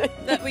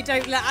that we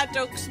don't let our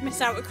dogs miss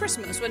out at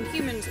Christmas when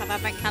humans have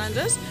advent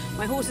calendars.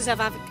 My horses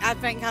have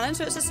advent calendars,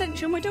 so it's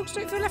essential my dogs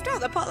don't feel left out.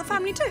 They're part of the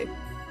family too.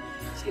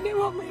 Do you know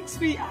what makes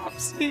me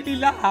absolutely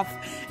laugh?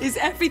 Is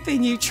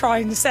everything you try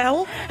and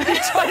sell. You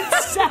try and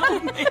sell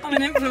me. I'm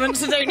an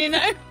influencer, don't you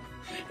know?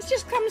 It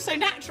just comes so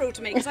natural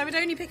to me because I would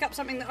only pick up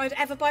something that I'd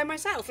ever buy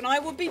myself, and I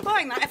would be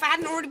buying that if I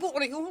hadn't already bought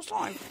one at your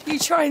time. You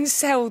try and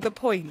sell the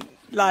point.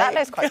 Like That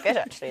looks quite good,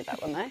 actually,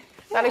 that one, though.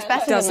 That looks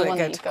better than the one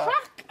that you've got.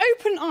 Crack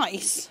open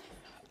ice.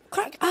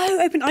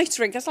 Open ice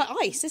drink. That's like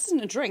ice. This isn't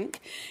a drink.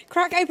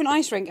 Crack open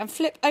ice drink and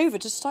flip over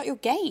to start your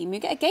game. You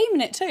get a game in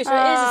it too, so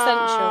it is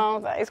essential. Oh,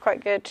 that is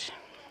quite good.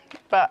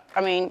 But,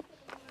 I mean,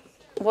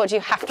 what do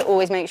you have to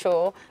always make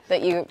sure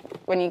that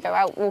when you go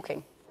out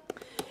walking?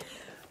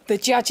 The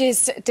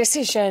judge's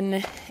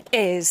decision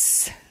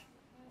is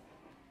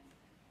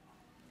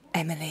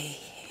Emily.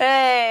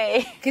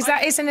 Hey! Because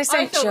that is an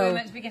essential. I thought we were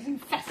meant to be getting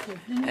festive.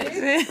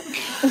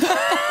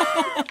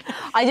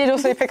 I did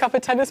also pick up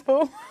a tennis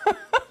ball.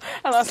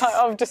 And I was like,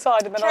 I've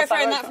decided. Then Try I was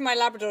throwing like, that for my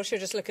Labrador, she'll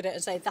just look at it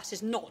and say, that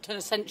is not an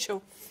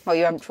essential. well,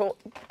 you haven't taught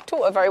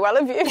her very well,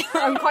 have you?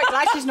 I'm quite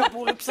glad she's not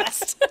ball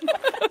obsessed.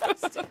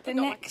 The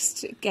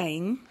next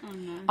game,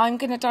 I'm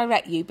going to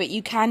direct you, but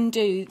you can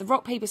do the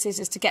rock, paper,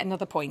 scissors to get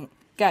another point.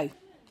 Go.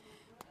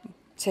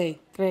 2,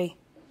 3.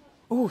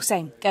 Oh,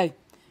 same. Go.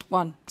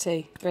 1,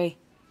 2, 3.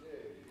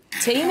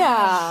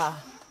 Tina!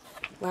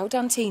 Well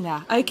done,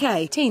 Tina.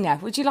 OK, Tina,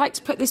 would you like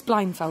to put this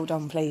blindfold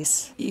on,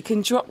 please? You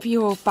can drop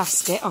your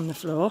basket on the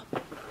floor.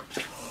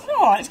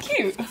 Oh, it's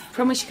cute.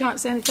 Promise you can't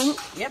say anything?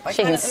 Yep, I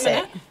She can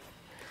sit.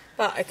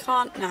 But I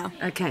can't now.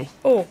 OK.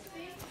 Oh,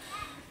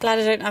 glad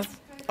I don't have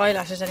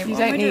eyelashes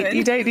anymore.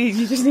 You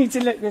just need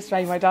to look this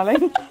way, my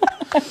darling.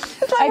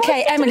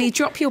 OK, Emily,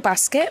 drop your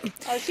basket.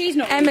 Oh, she's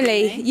not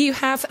Emily, reading me. you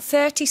have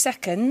 30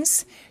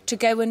 seconds to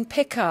go and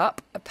pick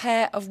up a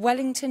pair of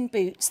Wellington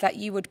boots that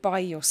you would buy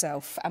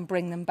yourself and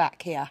bring them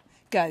back here.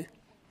 Go.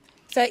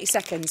 30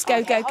 seconds.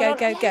 Go, go, go,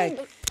 go,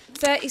 go.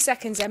 30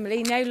 seconds,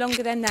 Emily. No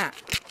longer than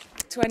that.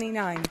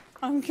 29.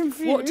 I'm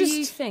confused. What do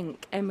you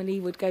think Emily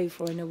would go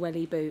for in a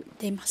welly boot?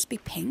 They must be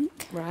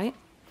pink. Right.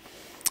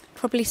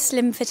 Probably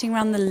slim fitting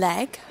around the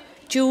leg.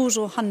 Jules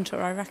or Hunter,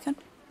 I reckon.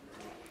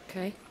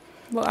 OK.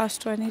 What else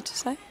do I need to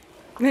say?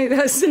 No,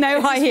 that's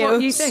No high heels. What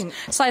do you think?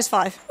 Size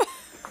 5.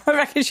 I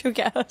reckon she'll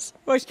get us.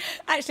 Well,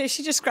 actually, if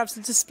she just grabs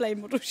the display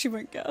model, she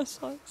won't get her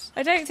size.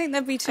 I don't think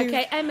there'd be too...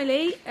 OK,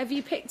 Emily, have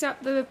you picked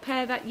up the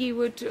pair that you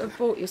would have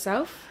bought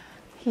yourself?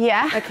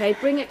 Yeah. OK,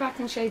 bring it back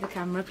and show the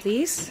camera,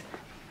 please.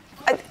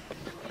 I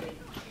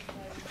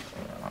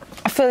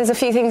feel there's a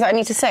few things that I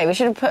need to say. We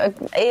should have put an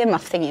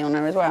earmuff thingy on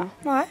her as well.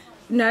 Why?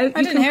 No, you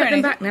didn't can hear put them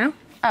anything. back now.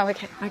 Oh,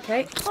 OK.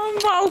 OK. I'm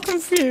well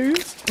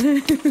confused.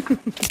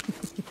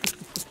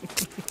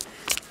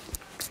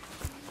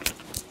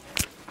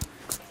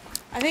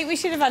 I think we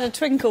should have had a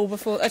Twinkie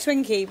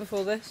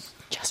before this.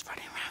 Just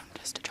running around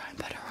just to try and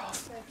put her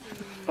off.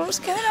 What's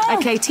going on?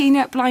 OK,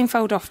 Tina,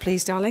 blindfold off,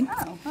 please, darling.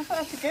 Oh, I thought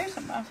I could go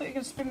somewhere. I thought you were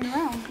going to spin me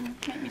around and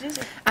make me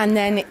dizzy. And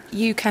then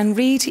you can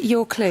read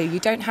your clue.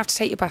 You don't have to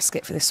take your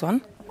basket for this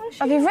one.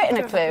 Have you written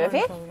a clue, have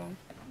you?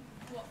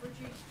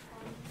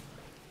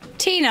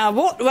 Tina,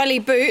 what welly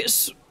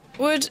boots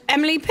would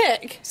Emily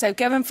pick? So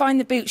go and find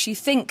the boots you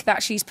think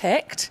that she's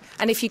picked,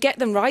 and if you get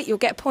them right, you'll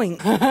get a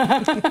point.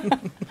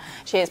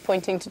 She is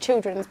pointing to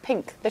children's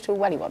pink little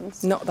welly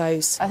ones. Not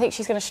those. I think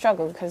she's going to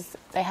struggle because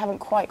they haven't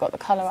quite got the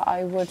colour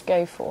I would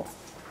go for.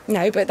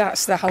 No, but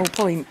that's the whole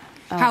point.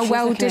 How she's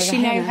well looking does over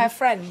she know here now. her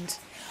friend?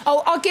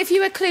 Oh, I'll give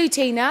you a clue,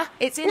 Tina.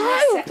 It's in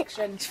this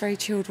section. She's very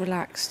chilled,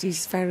 relaxed.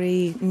 She's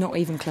very not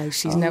even close.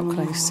 She's not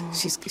close.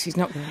 She's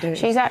not going to do it.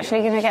 She's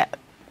actually going to get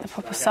the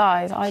proper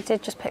size. I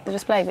did just pick the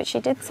display, but she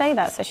did say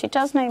that, so she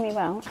does know me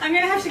well. I'm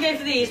going to have to go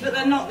for these, but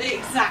they're not the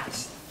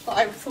exact that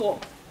I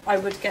thought I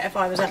would get if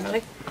I was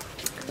Emily.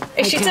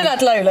 If she still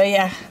had Lola,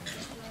 yeah.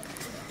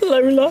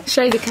 Lola.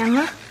 Show the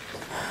camera.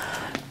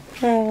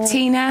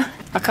 Tina,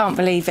 I can't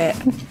believe it.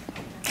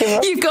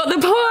 You've got the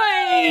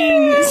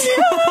points!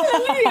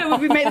 Hallelujah,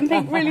 would we make them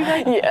pink really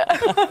late?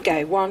 Yeah.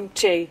 Go, 1,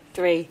 2,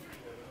 3.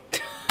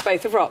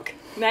 Both a rock.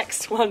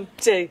 Next, 1,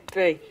 2,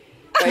 3.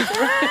 Both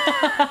a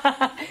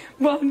rock.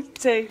 1,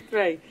 2,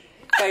 3.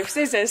 Both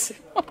scissors.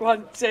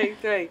 1, 2,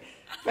 3.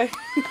 Both.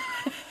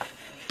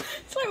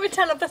 It's like we're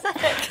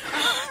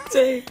telepathetic.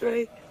 2,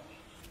 3.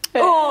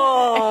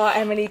 Oh,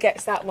 Emily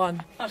gets that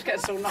one. I'll just get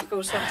us all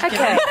knuckles.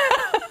 Okay.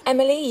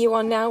 Emily, you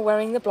are now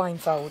wearing the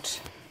blindfold.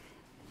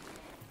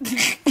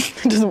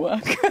 It doesn't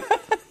work.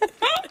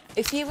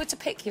 If you were to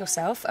pick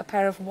yourself a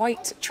pair of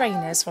white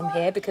trainers from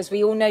here, because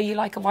we all know you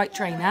like a white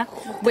trainer,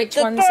 which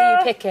ones are you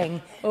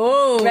picking?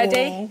 Oh.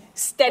 Ready?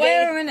 Steady.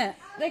 Wait a minute.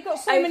 They've got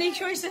so many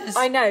choices.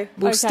 I know.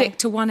 We'll Okay. stick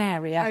to one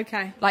area.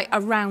 Okay. Like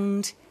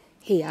around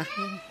here.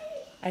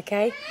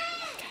 Okay?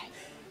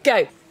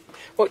 Go.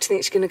 What do you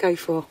think she's going to go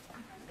for?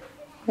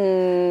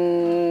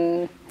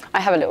 I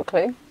have a little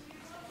clue.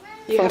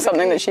 From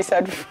something that she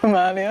said from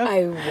earlier.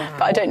 Oh, wow.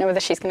 But I don't know whether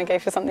she's going to go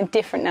for something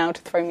different now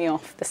to throw me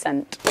off the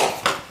scent.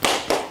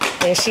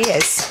 Here she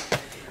is.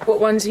 What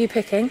ones are you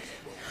picking?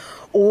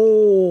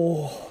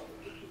 Oh.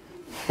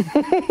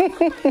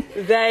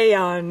 They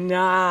are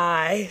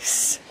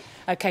nice.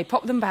 Okay,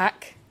 pop them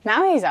back.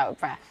 Now he's out of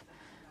breath.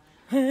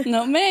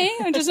 Not me.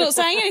 I'm just not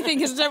saying anything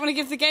because I don't want to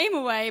give the game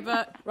away,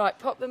 but... Right,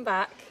 pop them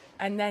back,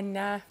 and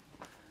then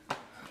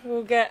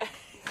we'll get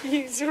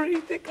you to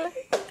read the clue.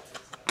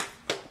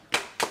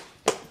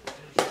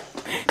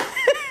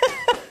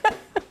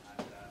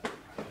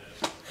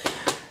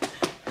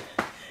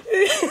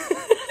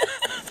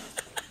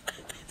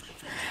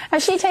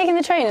 Has she taken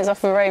the trainers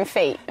off of her own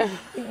feet?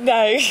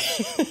 No.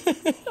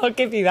 I'll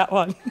give you that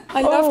one.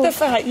 I love the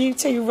fact you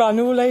two run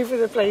all over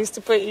the place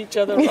to put each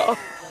other off.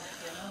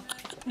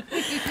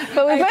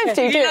 But we both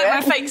do You like my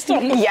it. fake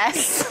stomp?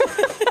 Yes.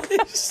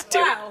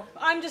 Wow.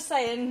 I'm just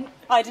saying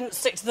I didn't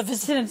stick to the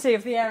vicinity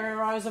of the area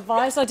where I was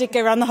advised. I did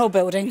go around the whole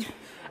building.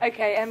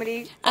 Okay,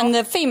 Emily. And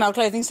the female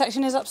clothing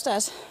section is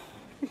upstairs.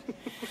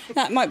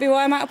 That might be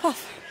why I'm out of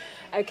puff.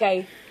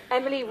 Okay,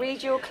 Emily,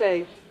 read your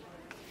clue.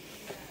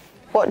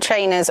 What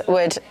trainers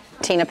would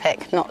Tina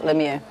pick, not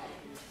Lemieux?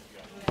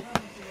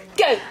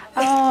 Go!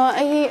 Oh,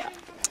 are you...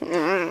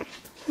 And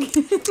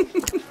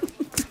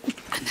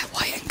they're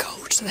white and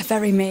gold, so they're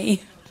very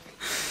me.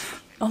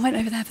 I went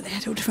over there, but they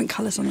had all different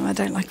colours on them. I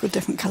don't like all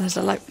different colours.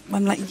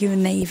 I'm like you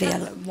and navy. I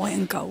like white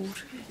and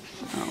gold.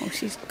 Oh,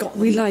 she's got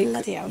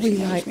bloody hell. She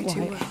knows me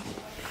too well.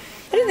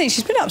 I don't think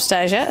she's been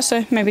upstairs yet,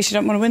 so maybe she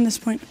don't want to win this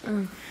point.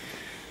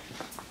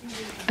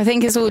 I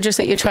think it's all just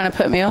that you're trying to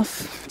put me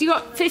off. You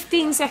got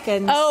 15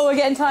 seconds. Oh, we're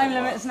getting time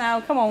limits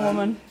now. Come on,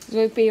 woman.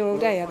 We'll be here all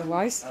day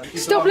otherwise.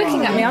 Stop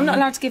looking at me. I'm not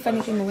allowed to give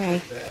anything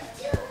away.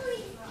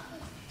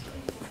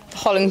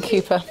 Holland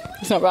Cooper.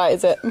 It's not right,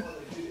 is it?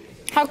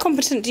 How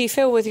competent do you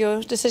feel with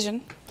your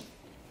decision?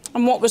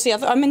 And what was the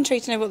other? I'm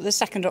intrigued to know what the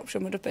second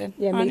option would have been.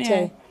 Yeah, me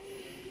too.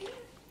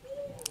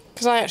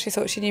 Because I actually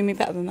thought she knew me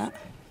better than that.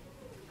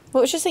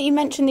 Well, it's just that you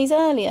mentioned these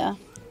earlier.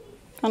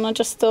 And I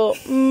just thought,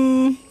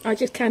 I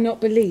just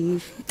cannot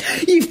believe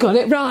you've got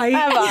it right.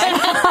 Have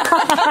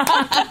I?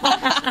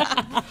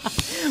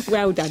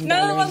 Well done, No,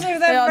 the darling. ones over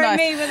there were very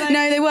me, were they?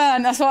 No, they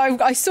weren't. That's why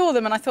I saw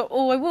them and I thought,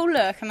 oh, I will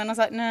look. And then I was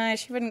like, no,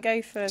 she wouldn't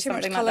go for Too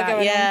much something colour like that.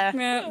 going Yeah.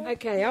 on. Yeah.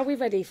 Okay, are we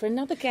ready for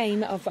another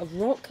game of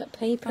rock,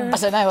 paper, I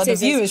don't know, are the scissors?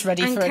 viewers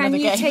ready And for another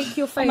game? can you take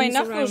your phones My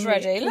knuckles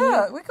around ready. me?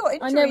 Look, we've got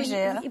I know, injuries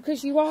here.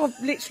 because you are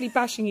literally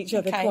bashing each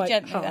other Okay, quite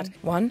gently hard. then.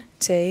 1,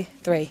 2,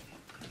 3.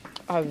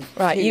 oh,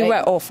 Right, too you late.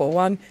 were awful.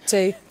 1,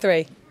 2,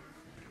 3.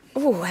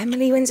 Oh,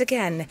 Emily wins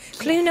again.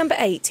 Clue number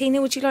 8. Tina,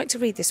 would you like to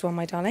read this one,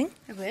 my darling?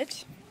 I would.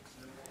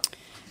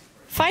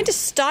 Find a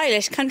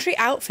stylish country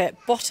outfit,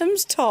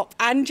 bottoms, top,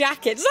 and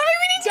jacket. Does that mean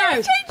we need to have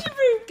a changing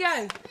room?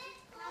 Go.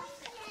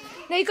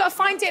 Now you've got to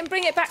find it and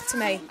bring it back to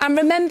me. And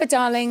remember,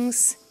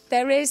 darlings,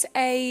 there is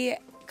a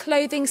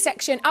clothing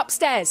section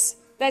upstairs.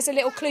 There's a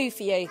little clue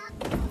for you.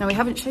 Now, we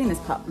haven't shown this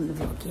part in the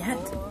vlog yet,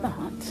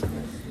 but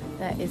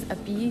there is a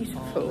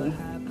beautiful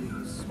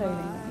clothing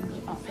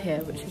range up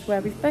here, which is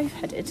where we've both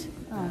headed.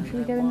 Oh, should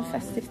we go in the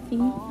festive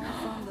theme?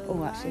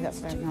 Oh, actually, that's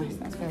very nice.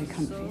 That's very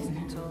comfy, isn't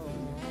it?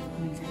 I'm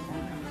going to take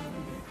that.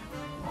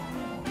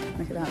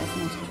 Look at that, that's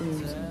nice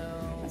jewels.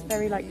 That's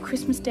very like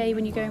Christmas Day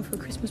when you're going for a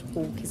Christmas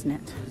walk, isn't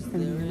it?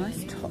 And a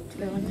nice top to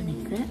go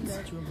underneath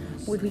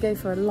it. Would we go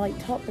for a light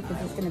top because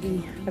it's going to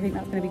be, I think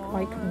that's going to be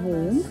quite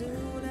warm,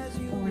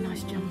 or a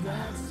nice jumper?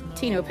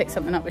 Tina will pick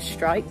something up with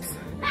stripes.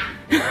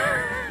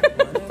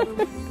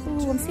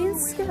 Oh, I'm seeing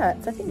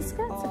skirts. I think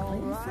skirts are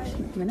quite in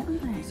fashion at the minute,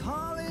 aren't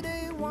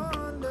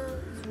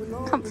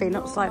they? Comfy,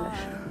 not stylish.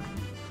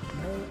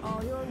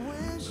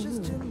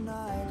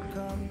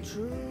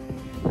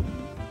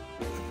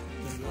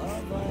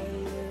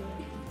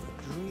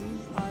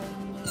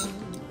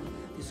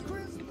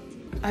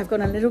 I've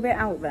gone a little bit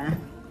out there,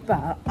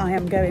 but I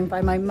am going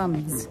by my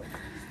mum's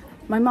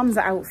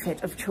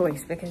outfit of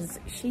choice, because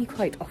she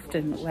quite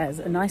often wears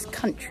a nice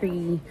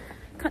country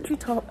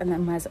top and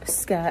then wears a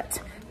skirt,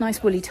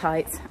 nice woolly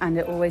tights, and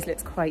it always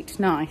looks quite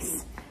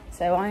nice.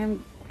 So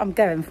I'm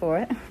going for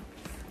it.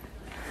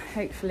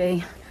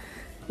 Hopefully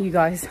you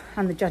guys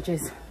and the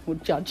judges will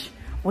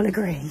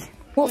agree.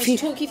 What for you?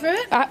 Talk you through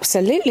it?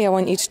 Absolutely, I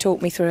want you to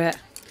talk me through it.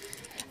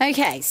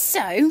 Okay,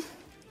 so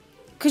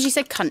because you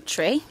said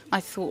country, I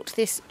thought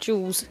this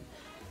Jules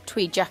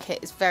tweed jacket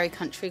is very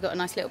country. Got a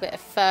nice little bit of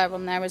fur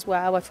on there as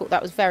well. I thought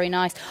that was very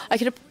nice. I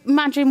could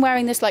imagine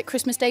wearing this like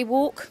Christmas Day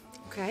walk.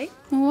 Okay.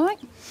 All right.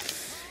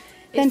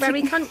 It's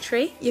very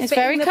country. It's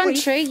very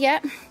country, yeah.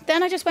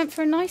 Then I just went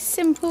for a nice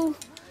simple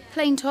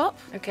plain top.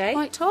 Okay.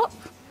 White top,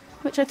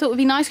 which I thought would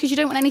be nice because you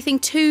don't want anything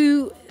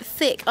too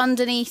thick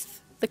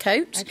underneath the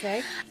coat.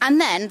 Okay.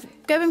 And then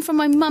going from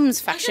my mum's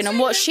fashion and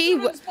what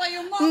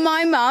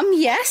my mum,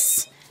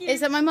 yes,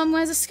 is that my mum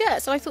wears a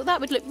skirt. So I thought that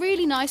would look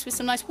really nice with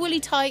some nice woolly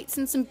tights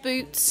and some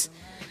boots.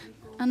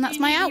 And that's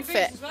my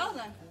outfit. Well,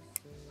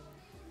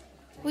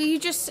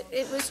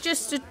 it was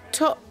just a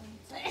top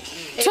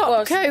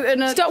coat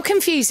and a... Stop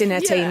confusing her,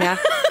 Tina.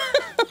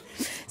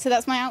 So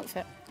that's my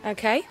outfit.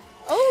 Okay.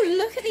 Oh,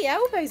 look at the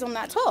elbows on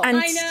that top.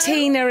 And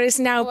Tina is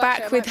now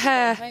back with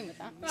her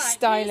Right,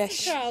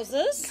 stylish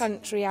trousers.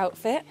 country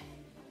outfit.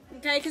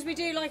 Okay, because we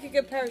do like a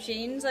good pair of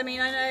jeans. I mean,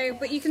 I know,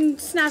 but you can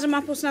snazz them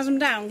up or snazz them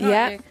down, can't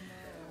Yeah. you?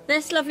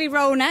 This lovely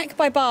roll neck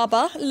by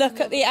Barber. Look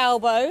at the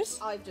elbows.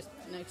 I've just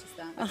noticed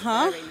that.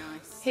 Uh-huh. Very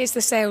nice. Here's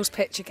the sales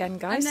pitch again,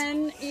 guys.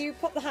 And then you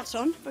pop the hat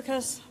on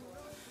because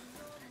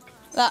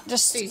that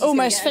just Susie's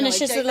almost gonna get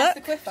finishes annoyed. the Don't look. mess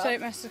the quiff up.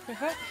 Don't mess the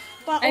quiff up.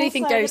 But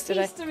Anything also goes the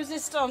today. piece de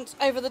resistance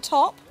over the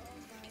top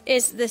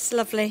is this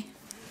lovely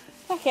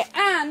jacket.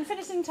 And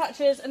finishing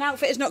touches, an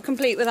outfit is not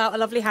complete without a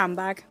lovely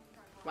handbag.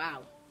 Wow.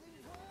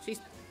 She's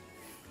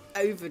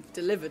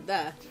over-delivered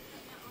there.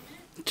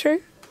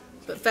 True.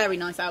 But very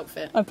nice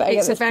outfit. I better It's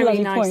get a this very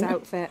bloody nice point.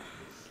 outfit.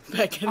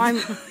 Beckon.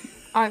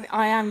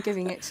 I am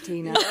giving it to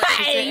Tina.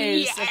 It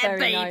is a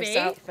very nice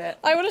outfit.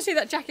 I want to see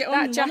that jacket on.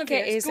 That one of you.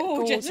 jacket It's is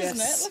gorgeous,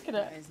 gorgeous. isn't it?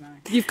 Look at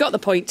it. You've got the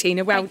point,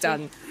 Tina. Well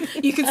done.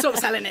 You can stop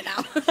selling it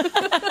now.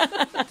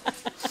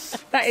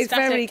 That is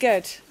very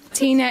good.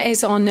 Tina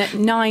is on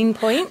 9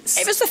 points.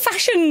 It was the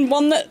fashion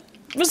one that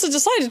was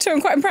decided to. I'm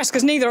quite impressed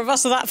because neither of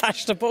us are that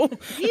fashionable.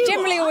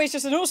 Generally, always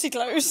just in horsey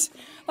clothes.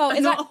 Well, And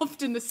in not fact,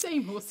 often the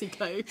same horsey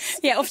clothes.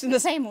 yeah, often the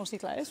same horsey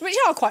clothes, which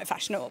are quite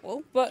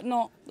fashionable, but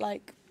not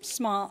like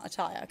smart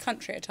attire,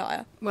 country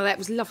attire. Well, that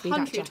was lovely,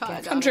 Country that jacket.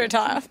 attire. Country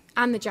attire.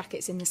 And the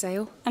jacket's in the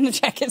sale. And the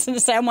jackets in the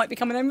sale might be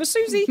coming in with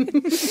Susie.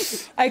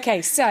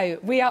 Okay, so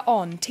we are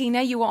on.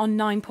 Tina, you are on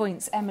 9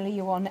 points. Emily,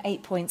 you're on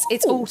 8 points.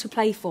 It's all to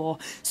play for.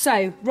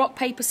 So, rock,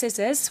 paper,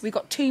 scissors. We've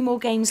got 2 more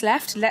games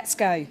left. Let's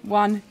go.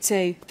 1,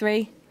 2,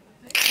 3.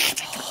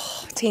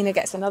 Tina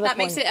gets another That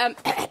point. makes it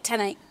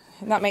 10-8.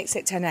 That makes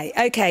it 10-8.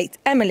 Okay,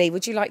 Emily,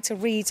 would you like to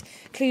read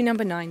clue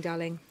number 9,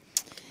 darling?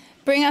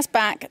 Bring us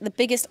back the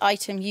biggest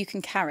item you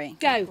can carry.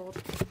 Go.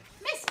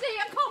 Misty,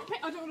 I can't pick.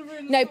 I don't want to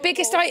ruin the No, scoreboard.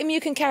 biggest item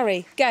you can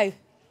carry. Go.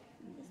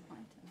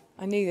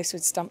 I knew this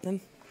would stump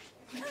them.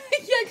 Yeah,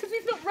 because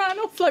we've not ran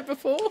off like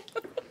before.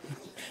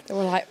 They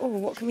were like, oh,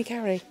 what can we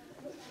carry?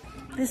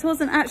 This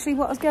wasn't actually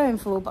what I was going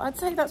for, but I'd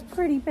say that's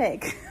pretty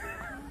big.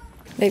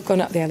 They've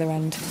gone up the other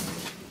end.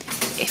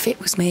 If it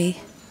was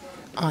me,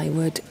 I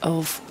would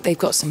have... They've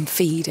got some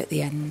feed at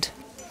the end.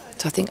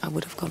 So I think I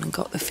would have gone and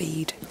got the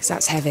feed, because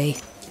that's heavy.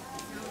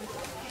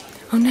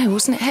 Oh no,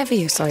 wasn't it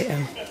heaviest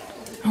item?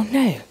 Oh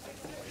no.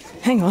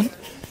 Hang on.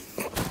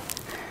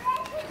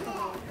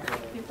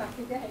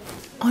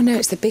 Oh no,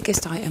 it's the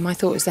biggest item. I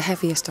thought it was the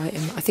heaviest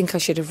item. I think I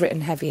should have written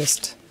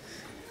heaviest.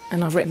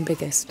 And I've written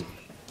biggest.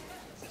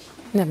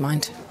 Never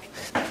mind.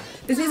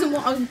 This isn't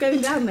what I was going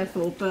down there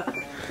for, but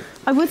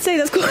I would say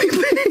that's quite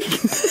big.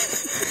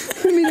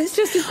 I mean, it's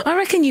just... I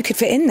reckon you could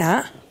fit in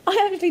that.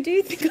 I actually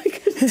do think I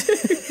could do.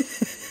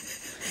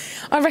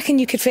 I reckon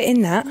you could fit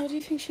in that. What do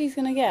you think she's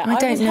going to get? I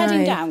don't was heading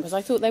know. down because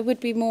I thought there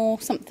would be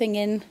more something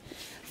in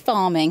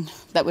farming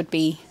that would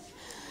be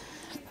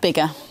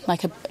bigger,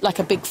 like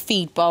a big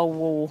feed bowl,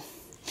 or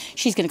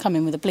she's going to come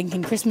in with a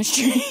blinking Christmas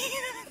tree.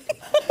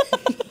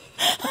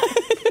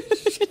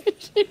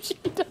 she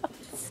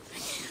does.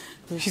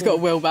 She's got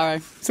a wheelbarrow.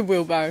 It's a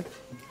wheelbarrow.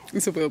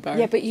 It's a wheelbarrow.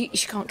 Yeah, but she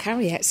can't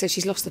carry it, so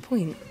she's lost the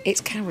point.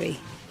 It's carry.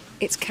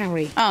 It's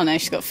carry. Oh no,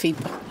 she's got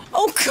feed bowl.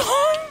 Oh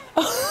God!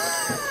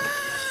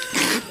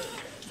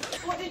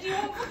 What did you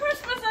want for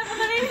Christmas,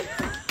 Emily?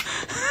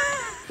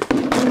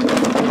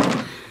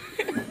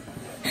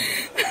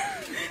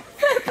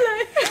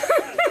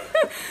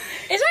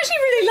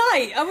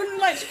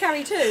 like to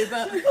carry too,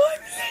 but... I'm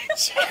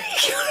literally...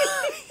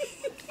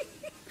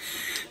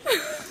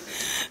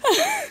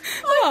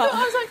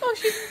 I was like, oh,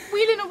 she's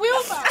wheeling a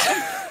wheelbarrow.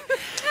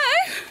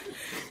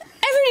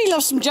 Everybody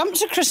loves some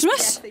jumps at Christmas.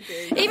 Yes, they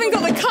do. Even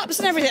got the cups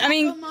and everything. I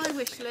mean, On my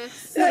wish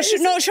list.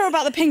 not sure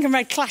about the pink and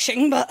red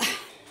clashing, but...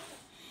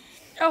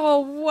 Oh,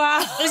 wow.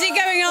 Is it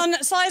going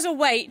on size or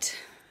weight?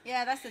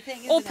 Yeah, that's the thing,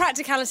 isn't Or it?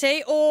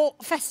 practicality, or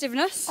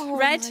festiveness? Oh,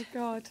 red? my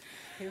God.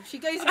 Here she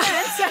goes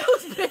again,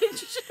 sales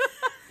pitch.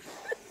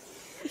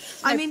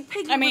 I mean,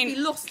 Piglet would be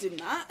lost in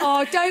that.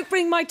 Oh, don't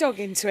bring my dog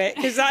into it,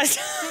 because that's...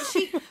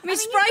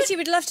 Spritey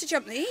would love to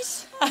jump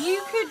these.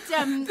 You could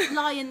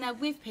lie in there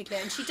with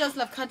Piglet, and she does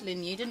love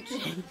cuddling you, didn't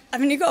she? I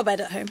mean, you've got a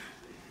bed at home.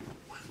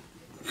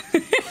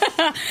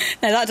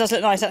 No, that does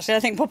look nice, actually. I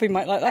think Poppy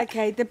might like that.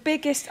 Okay, the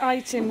biggest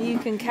item you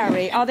can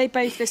carry. Are they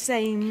both the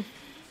same?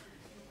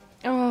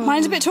 Oh.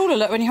 Mine's a bit taller,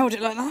 look, when you hold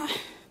it like that.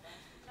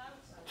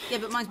 Yeah,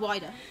 but mine's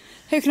wider.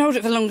 Who can hold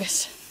it for the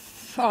longest?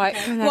 All right.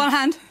 One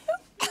hand.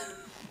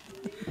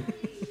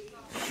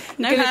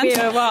 No Gonna hand. be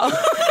a while.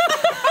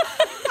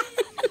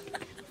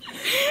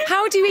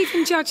 How do you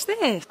even judge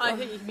this? I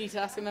think you need to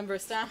ask a member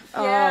of staff.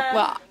 Oh,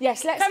 well,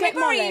 yes, let's Can we get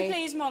borrow Molly. you,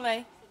 please,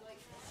 Molly?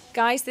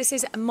 Guys, this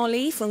is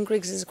Molly from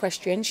Griggs'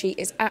 Equestrian. She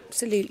is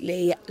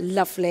absolutely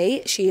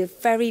lovely. She is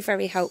very,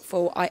 very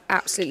helpful. I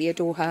absolutely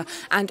adore her.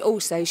 And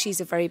also, she's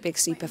a very big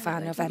super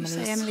fan of Emily's.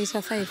 Say Emily's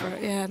her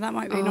favourite. Yeah, that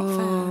might be not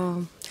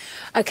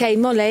fair. Okay,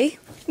 Molly,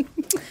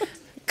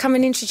 come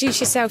and introduce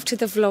yourself to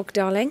the vlog,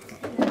 darling.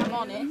 I'm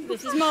on it.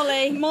 This is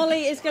Molly.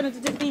 Molly is going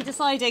to be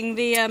deciding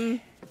the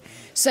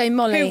So,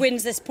 Molly, who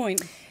wins this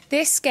point.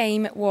 this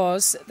game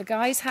was the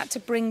guys had to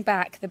bring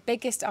back the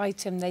biggest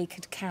item they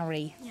could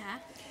carry. Yeah.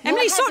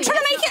 Emily, stop trying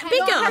to make it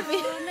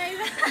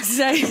bigger.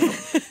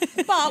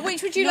 So, but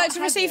which would you like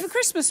to receive for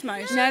Christmas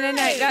most? No,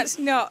 that's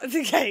not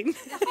the game.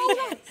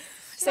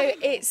 So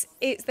it's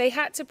they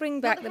had to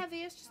bring back the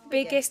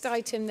biggest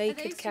item they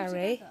could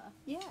carry.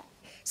 Yeah.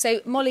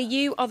 So Molly,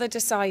 you are the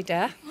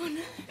decider,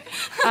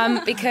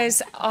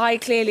 because I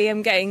clearly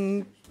am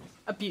getting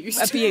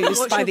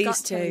abused by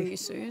these two.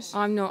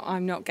 I'm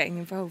not getting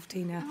involved,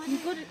 Tina.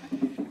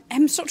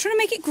 Stop trying to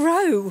make it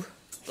grow.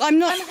 I'm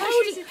not.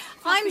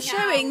 I'm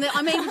showing that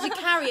I'm able to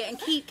carry it and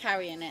keep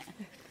carrying it.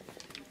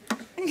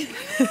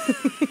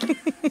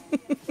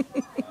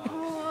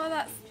 Oh,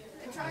 that's...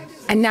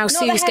 And now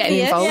Sue's getting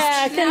involved.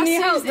 Yeah, can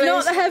you help us?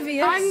 Not the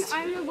heaviest.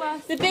 I'm the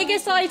worst. The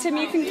biggest item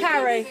you can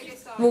carry.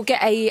 We'll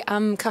get a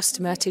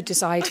customer to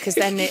decide, because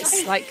then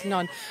it's like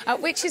none.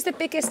 Which is the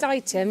biggest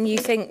item you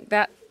think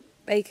that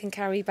they can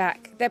carry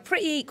back? They're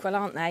pretty equal,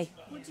 aren't they?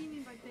 What do you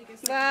mean by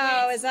biggest?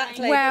 Wow,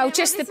 exactly. Well,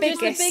 just the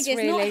biggest, not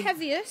really.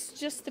 heaviest,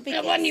 just the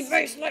biggest. The one you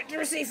most like to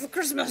receive for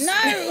Christmas.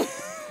 No!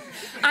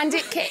 And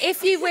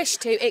if you wish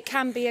to, it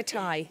can be a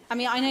tie. I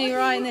mean, I know you're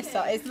eyeing this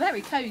up. It's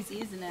very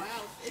cosy, isn't it?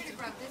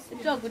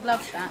 The dog would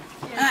love that.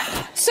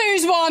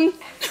 Sue's won.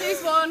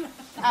 Who's won?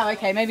 Oh,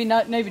 okay. Maybe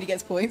nobody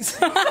gets points.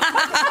 And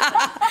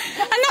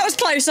that was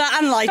closer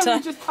and lighter.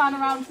 Just pan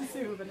around to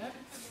Sue with it.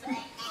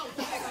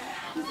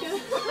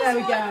 There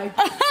we go.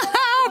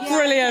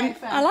 Brilliant.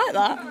 I like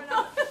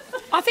that.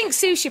 I think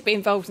Sue should be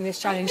involved in this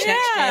challenge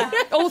next year.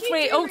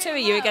 All two of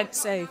you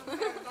against Sue.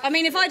 I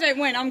mean, if I don't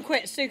win, I'm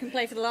quit. Sue can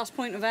play for the last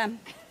point with them.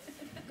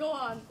 Go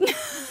on. The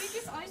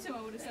biggest item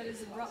I would have said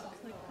is a rug.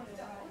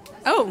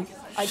 Oh.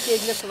 I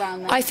did look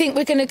around there. I think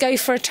we're going to go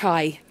for a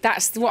tie.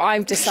 That's what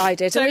I've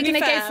decided. Are we going to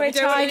go for a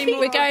tie?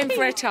 We're going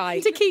for a tie.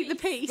 to keep the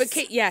peace.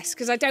 But yes,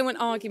 because I don't want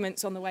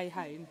arguments on the way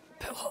home.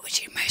 But what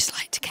would you most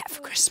like to get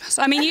for Christmas?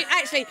 I mean,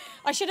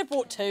 I should have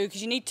bought two,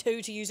 because you need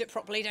two to use it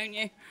properly, don't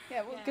you?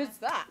 Yeah, what good's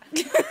that?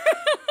 The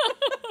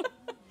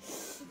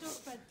dog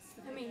bed's,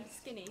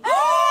 skinny.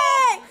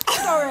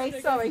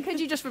 Sorry. Could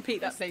you just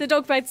repeat that, please? The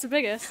dog bed's the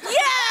biggest.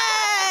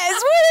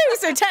 Yes! Woo!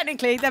 So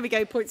technically, there we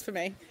go. Points for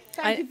me.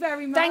 Thank you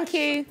very much. Thank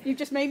you. You've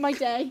just made my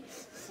day.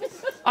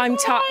 I'm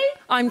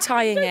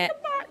tying it.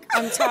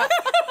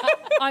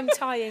 I'm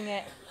tying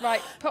it. Right,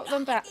 pop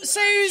them back.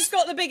 Sue's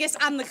got the biggest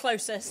and the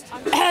closest.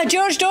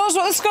 George Dawes,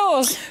 what are the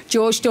scores?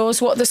 George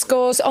Dawes, what are the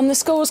scores? On the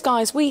scores,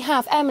 guys, we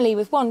have Emily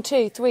with 1,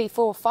 2, 3,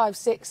 4, 5,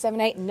 6, 7,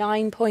 8,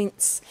 9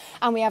 points.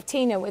 And we have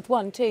Tina with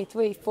 1, 2,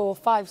 3, 4,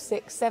 5,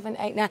 6, 7,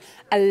 8, 9,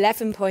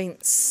 11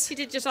 points. She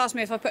did just ask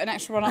me if I put an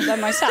extra one up there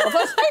myself. I was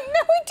like,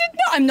 no, I did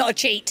not. I'm not a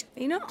cheat.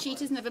 Are you not?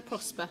 Cheaters never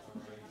prosper.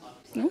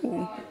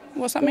 Ooh,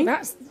 what's that mean?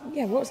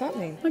 What's that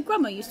mean? My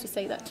grandma used to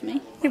say that to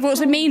me. Yeah,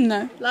 what's it mean,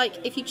 though?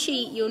 Like, if you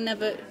cheat, you'll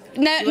never...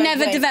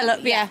 Never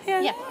develop, yeah.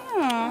 Yeah.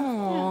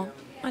 Oh,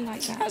 I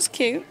like that. That's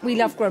cute. We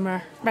love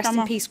Grimmer. Rest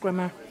Grandma. in peace,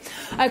 Grimmer.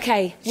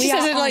 Okay, She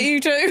says it like you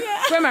do.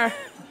 Grimmer.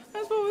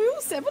 That's what we all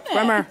said, wasn't it?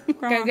 Grimmer.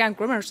 Go down,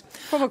 Grimmers.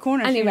 Proper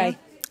corner. Anyway,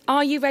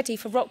 are you ready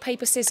for rock,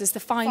 paper, scissors,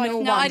 the final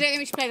one? No, I don't think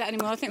we should play that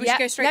anymore. I think we Yeah.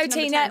 should go straight No, to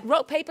number Tina, 10.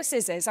 rock, paper,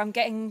 scissors. I'm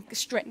getting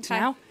strict Okay.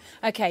 now.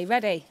 Okay,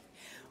 ready?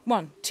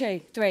 1,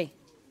 2, 3.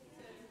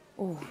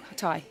 Oh, a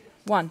tie.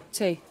 1,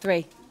 2,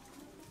 3.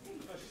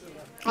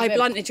 I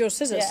blunted your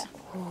scissors. Yeah.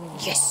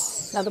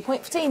 Yes. Another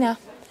point for Tina.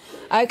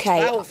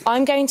 Okay, 12.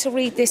 I'm going to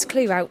read this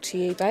clue out to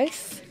you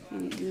both.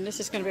 This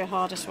is going to be the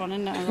hardest one,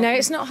 isn't it? No,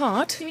 it's not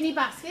hard. Do we need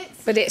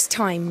baskets? But it's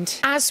timed.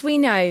 As we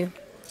know,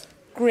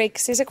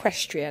 Griggs'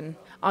 Equestrian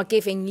are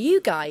giving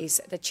you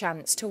guys the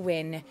chance to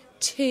win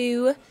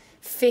 2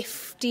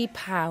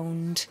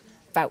 £50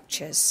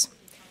 vouchers.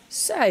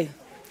 So,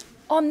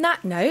 on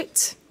that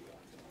note,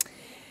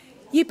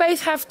 you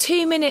both have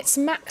 2 minutes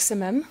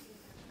maximum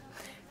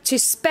to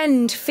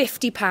spend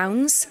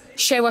 £50.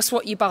 Show us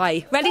what you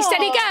buy. Ready,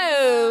 steady,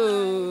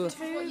 go!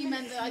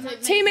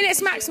 2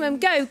 minutes maximum.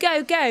 Go,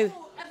 go, go.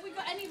 Have we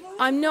got any rules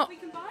I'm not. we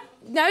can buy?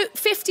 No,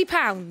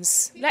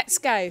 £50. Let's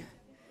go.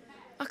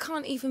 I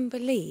can't even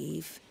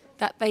believe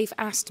that they've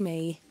asked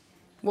me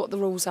what the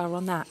rules are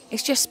on that.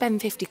 It's just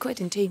spend 50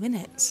 quid in 2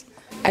 minutes.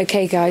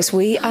 Okay, guys,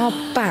 we are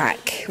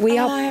back. We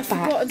are I have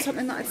back. forgotten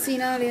something that I'd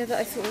seen earlier that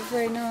I thought was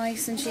very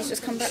nice, and she's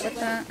just come back with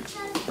that.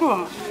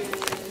 What?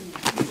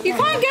 You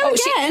can't go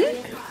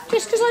again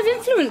just because I've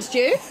influenced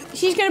you.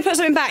 She's going to put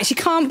something back. She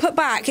can't put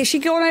back. Is she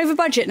going over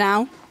budget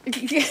now?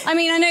 I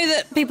mean, I know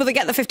that people that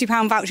get the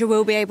 £50 voucher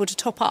will be able to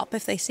top up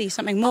if they see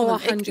something more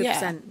than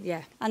 100%,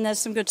 yeah. And there's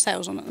some good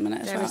sales on at the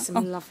minute as There well. is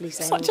some lovely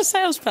sales. Such a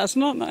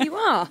salesperson, aren't I? You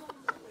are.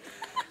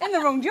 In the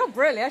wrong job,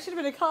 really. I should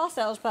have been a car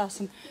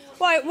salesperson.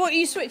 Right, what are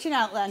you switching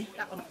out then?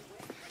 That one.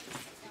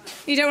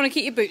 You don't want to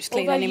keep your boots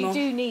clean Although anymore.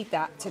 you do need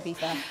that, to be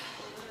fair.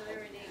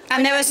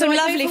 And there were some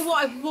lovely... For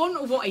what I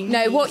want or what I need?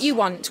 No, what you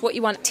want, what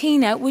you want.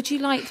 Tina, would you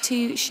like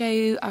to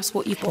show us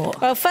what you bought?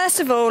 Well, first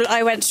of all,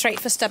 I went straight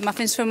for stud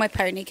muffins for my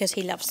pony because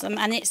he loves them.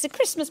 And it's the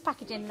Christmas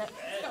packaging that's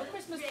got a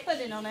Christmas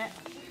pudding on it.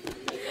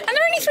 And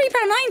they're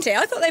only £3.90.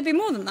 I thought they'd be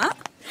more than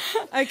that.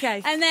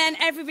 Okay. And then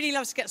everybody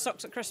loves to get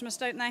socks at Christmas,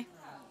 don't they?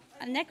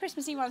 And they're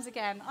Christmassy ones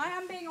again. I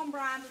am being on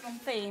brand and on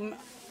theme.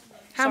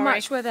 How Sorry.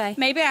 much were they?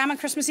 Maybe I am a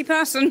Christmassy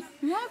person.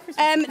 They were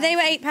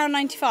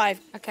 £8.95.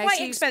 Okay, Quite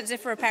so expensive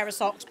for a pair of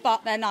socks,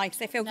 but they're nice.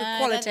 They feel good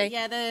quality.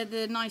 They're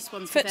the nice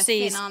ones. They're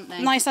Footsies, thin, aren't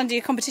they? nice under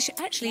your competition.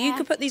 Actually, you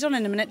could put these on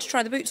in a minute to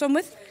try the boots on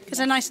with, because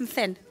they're nice and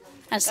thin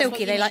and silky.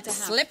 you They need like to to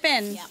have. slip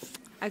in. Yeah.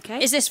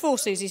 Okay. Is this for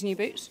Susie's new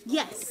boots?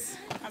 Yes.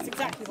 That's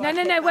exactly what No, I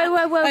no, thought.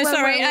 no, whoa. Oh,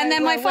 sorry. And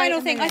then my final wait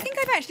a thing. I minute. think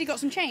I've actually got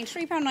some change.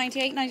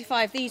 £3.98,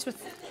 95. These were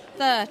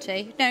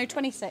 30. No,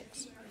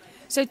 26.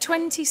 So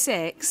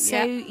 26,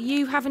 Yeah. so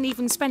you haven't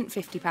even spent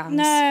 £50?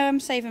 No, I'm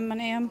saving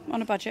money. I'm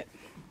on a budget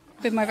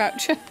with my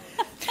voucher.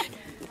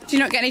 Do you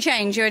not get any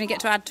change? You only get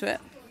to add to it.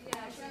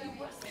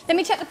 Let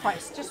me check the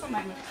price. Just 1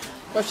 moment.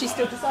 Well, she's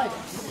still deciding.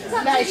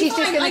 No, she's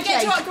just going to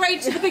get to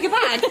upgrade to the bigger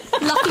bag.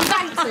 Lucky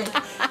fancy.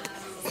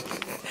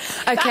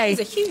 Okay. That is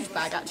a huge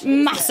bag, actually.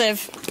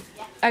 Massive.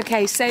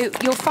 Okay, so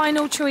your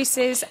final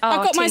choices are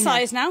I've got my Tina.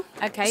 size now.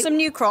 Okay. Some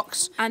new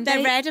Crocs. And they're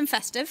they- red and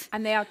festive.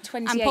 And they are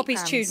 £28. And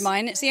Poppy's chewed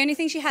mine. It's the only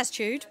thing she has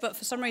chewed, but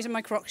for some reason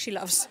my Crocs she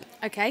loves.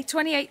 Okay,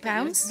 £28.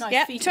 Nice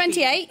Yeah, feet of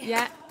 28.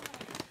 Yeah,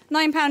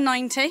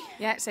 £9.90.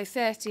 yeah, so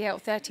 30 or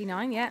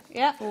 39, yeah.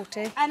 Yeah.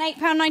 40. And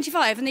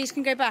 £8.95, and these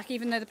can go back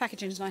even though the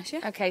packaging's nice,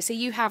 yeah? Okay, so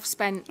you have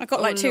spent I've got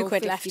like all in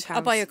 £2 all left. £50.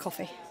 I'll buy you a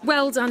coffee.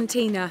 Well done,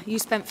 Tina. You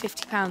spent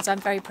 £50. I'm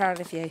very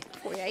proud of you.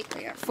 48.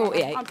 Yeah.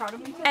 48. I'm proud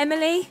of me.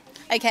 Emily?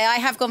 Okay, I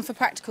have gone for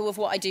practical with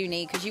what I do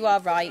need, because you are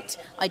right,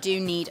 I do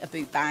need a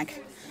boot bag.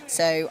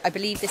 So I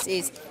believe this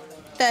is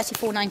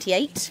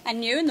 $34.98.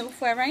 And new in the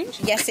footwear range?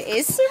 Yes, it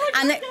is.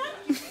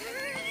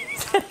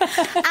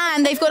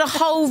 And they've got a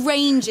whole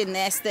range in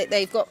this. That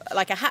they've got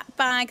like a hat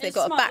bag, they've It's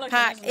got a smart looking,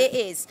 backpack. isn't it?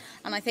 It is.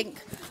 And I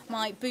think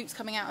my boots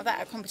coming out of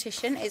that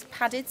competition is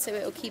padded, so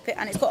it'll keep it,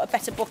 and it's got a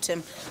better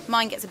bottom.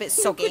 Mine gets a bit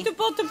soggy. The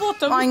bottom.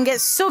 Mine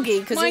gets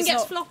soggy because Mine it's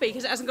gets not... floppy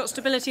because it hasn't got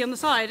stability on the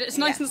side. It's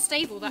nice and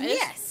stable, that is.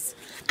 Yes.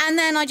 And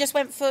then I just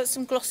went for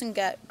some gloss and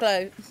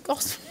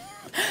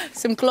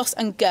some gloss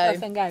and go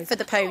for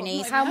the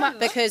ponies. How much?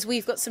 Because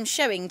we've got some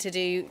showing to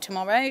do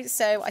tomorrow,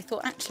 so I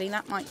thought actually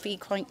that might be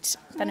quite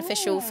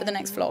beneficial for the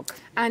next vlog.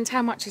 And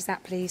how much is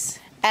that, please?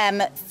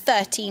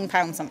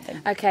 £13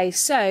 something. Okay,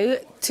 so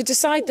to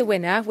decide the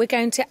winner, we're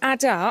going to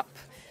add up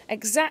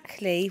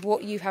exactly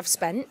what you have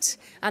spent,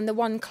 and the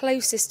one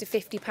closest to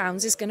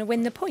 £50 is going to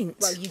win the point.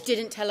 Well, you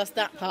didn't tell us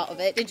that part of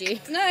it, did you?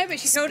 No, but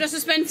she told us to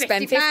spend £50.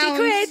 Spend 50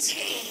 quid.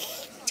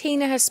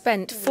 Tina has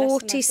spent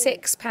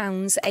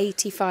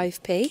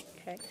 £46.85p.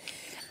 Okay.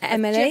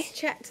 Emily? Just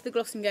checked the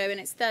gloss and go, and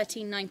it's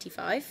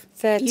 £13.95.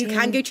 13. You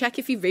can go check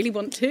if you really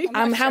want to.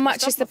 How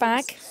much is the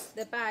bag?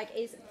 The bag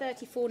is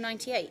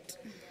 $34.98.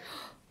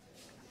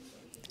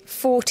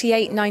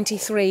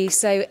 £48.93.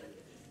 So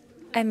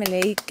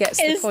Emily gets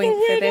the point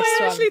for this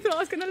one. thought I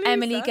was going to lose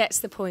Emily that. gets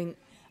the point.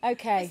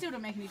 Okay, Still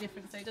don't make any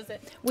difference, though, does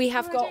it? we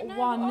have got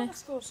one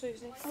Ask for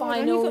Susie.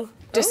 final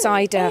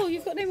decider. Oh,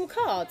 you've got no more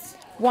cards.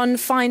 One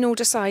final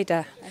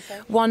decider.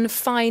 One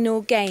final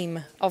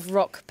game of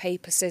rock,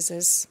 paper,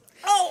 scissors.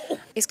 Oh!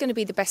 It's going to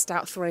be the best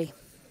out of 3.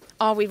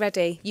 Are we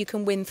ready? You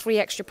can win 3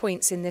 extra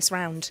points in this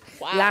round.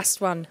 Wow. Last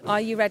one.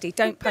 Are you ready?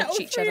 Don't punch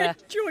each other.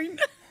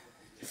 Joint.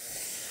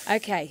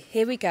 Okay,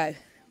 here we go.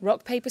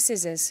 Rock, paper,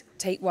 scissors.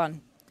 Take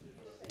 1,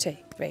 2,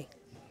 3.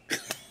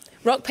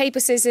 Rock, paper,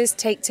 scissors.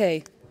 Take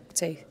 2,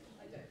 2.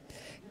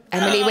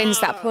 Emily wins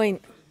that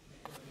point.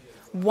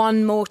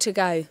 1 more to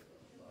go.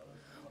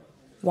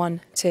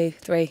 1, 2,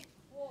 3.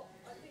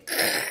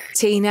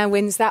 Tina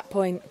wins that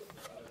point.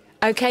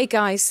 Okay,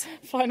 guys.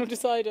 Final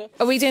decider.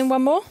 Are we doing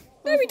one more?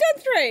 No, we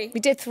done 3. We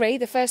did 3.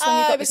 The first one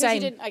you got the because same. you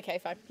didn't. Okay,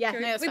 fine. Yeah, no,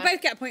 that's We fine.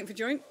 both get a point for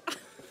joint. Do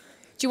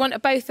you want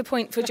both a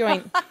point for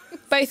joint?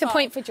 Both a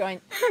point for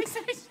joint.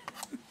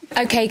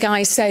 Okay,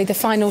 guys, so the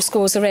final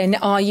scores are in.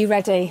 Are you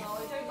ready?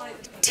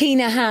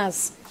 Tina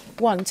has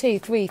 1, 2,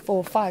 3,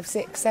 4, 5,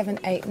 6, 7,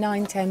 8,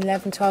 9, 10,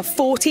 11, 12,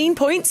 14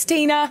 points,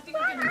 Tina.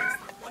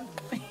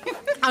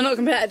 I'm not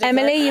competitive.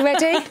 Emily, you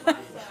ready?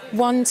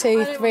 1,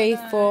 2, 3,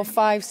 4,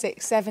 5,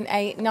 6, 7,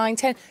 8, 9,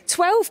 10,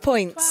 12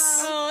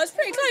 points. Oh, it's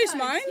pretty close,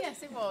 mine.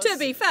 Yes, it was. To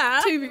be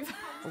fair.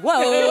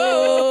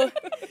 Whoa!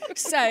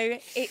 So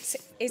it's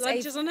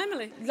Lunches on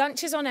Emily.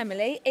 Lunches on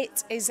Emily.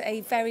 It is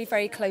a very,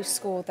 very close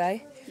score,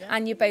 though.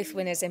 And you're both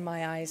winners in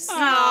my eyes.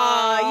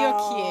 Ah, you're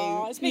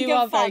cute. It's been you good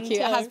are very fun cute.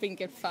 too. It has been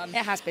good fun. It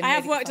has been. I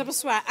have really worked fun. up a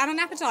sweat and an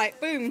appetite.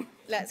 Boom.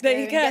 Let's There go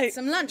you and go. get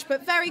some lunch.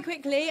 But very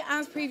quickly,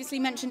 as previously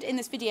mentioned in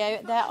this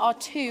video, there are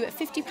 2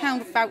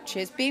 £50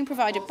 vouchers being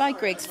provided by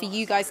Griggs for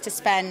you guys to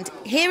spend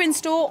here in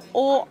store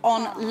or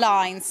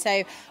online.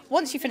 So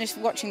once you finish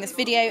watching this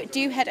video,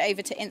 do head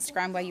over to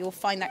Instagram where you'll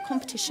find that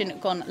competition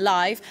gone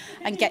live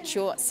and get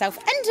yourself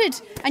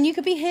entered. And you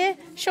could be here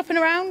shopping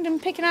around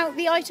and picking out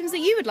the items that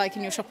you would like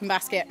in your shopping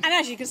basket. And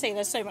as you can see,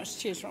 there's so much to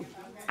choose from.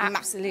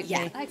 Absolutely.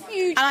 Yeah. A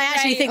huge And I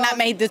actually array think that of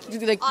made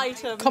the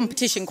items.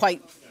 competition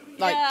quite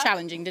Yeah.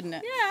 challenging, didn't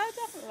it? Yeah,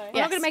 definitely.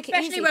 We're not going to make it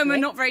Especially easy when for we're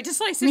you. not very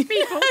decisive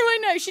people. I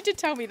know, she did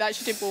tell me that.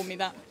 She did warn me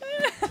that.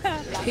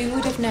 Who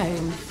would have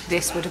known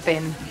this would have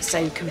been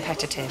so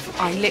competitive?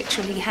 I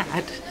literally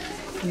had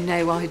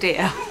no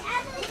idea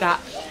that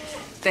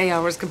they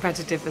are as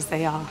competitive as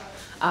they are.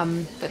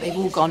 But they've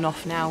all gone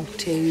off now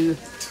to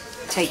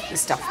take the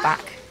stuff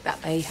back that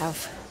they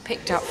have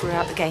picked up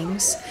throughout the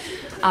games.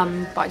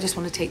 But I just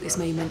want to take this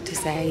moment to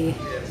say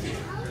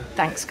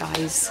thanks,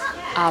 guys.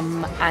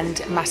 And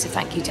a massive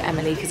thank you to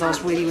Emily, because I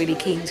was really, really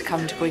keen to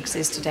come to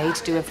Griggs's today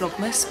to do a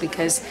Vlogmas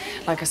because,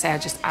 like I say, I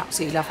just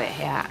absolutely love it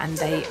here and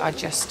they are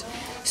just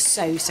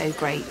so, so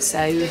great.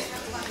 So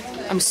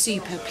I'm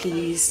super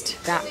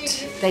pleased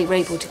that they were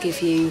able to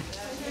give you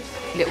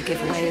a little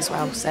giveaway as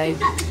well. So,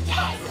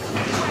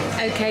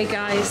 okay,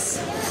 guys.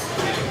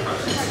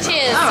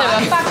 Cheers to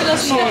a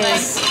fabulous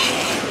morning.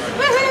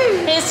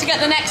 Woohoo! Here's to get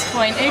the next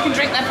point. Who can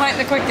drink their point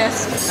the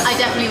quickest? I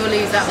definitely will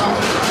lose that one.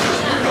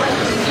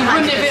 You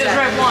wouldn't if it was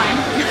red wine.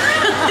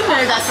 No,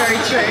 that's very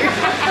true.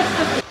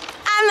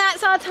 And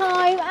that's our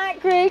time at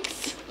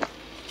Griggs.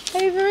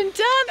 Over and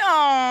done.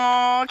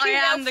 Oh,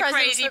 I am the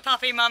crazy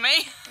puppy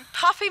mummy.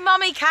 puppy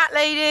mummy cat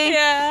lady.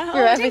 Yeah.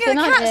 You're everything,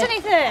 the aren't cats you?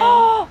 anything?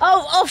 Oh,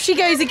 off she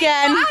goes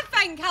again.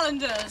 Advent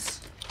calendars.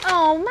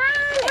 Oh man!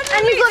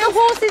 And you've got the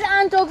horses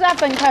and dogs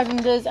advent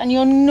calendars, and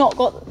you're not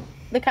got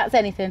the cats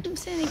anything. I'm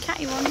seeing any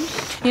catty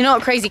ones. You're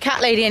not a crazy cat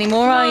lady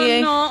anymore, are you?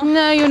 I'm not.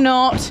 No, you're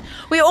not.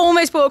 We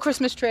almost bought a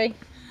Christmas tree.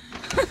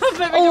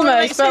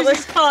 Almost, but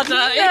Susie's car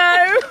dirty.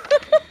 No.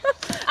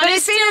 And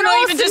it's still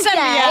not even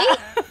December yet.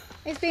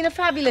 It's been a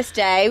fabulous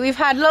day. We've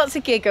had lots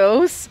of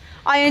giggles.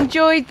 I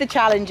enjoyed the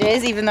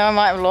challenges, even though I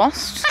might have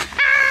lost.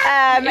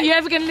 Are you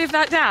ever going to live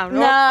that down?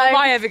 No. Or am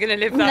I ever going to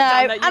live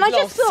that down? That and I you've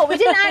just lost? thought we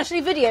didn't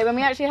actually video when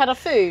we actually had our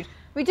food.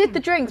 We did the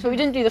drinks, but we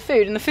didn't do the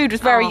food, and the food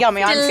was very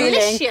yummy. I'm feeling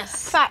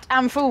delicious. fat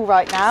and full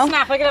right now.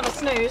 Snap, I could have a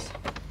snooze.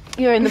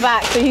 You're in the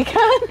back, so you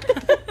can.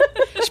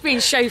 She's been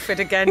chauffeured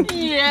again.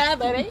 Yeah,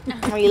 baby.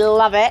 We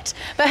love it.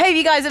 But hope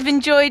you guys have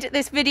enjoyed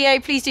this video.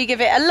 Please do give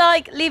it a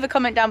like, leave a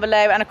comment down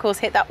below, and of course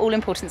hit that all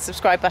important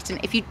subscribe button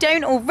if you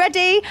don't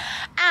already.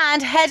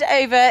 And head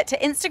over to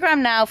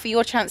Instagram now for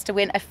your chance to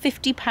win a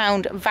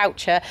 £50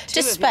 voucher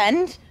to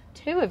spend.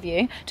 Two of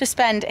you to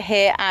spend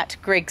here at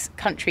Griggs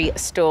Country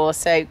Store.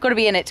 So got to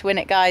be in it to win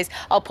it, guys.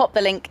 I'll pop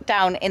the link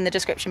down in the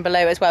description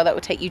below as well. That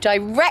will take you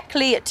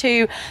directly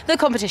to the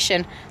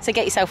competition. So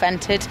get yourself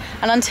entered.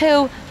 And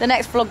until the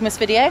next Vlogmas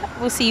video,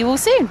 we'll see you all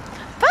soon.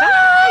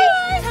 Bye!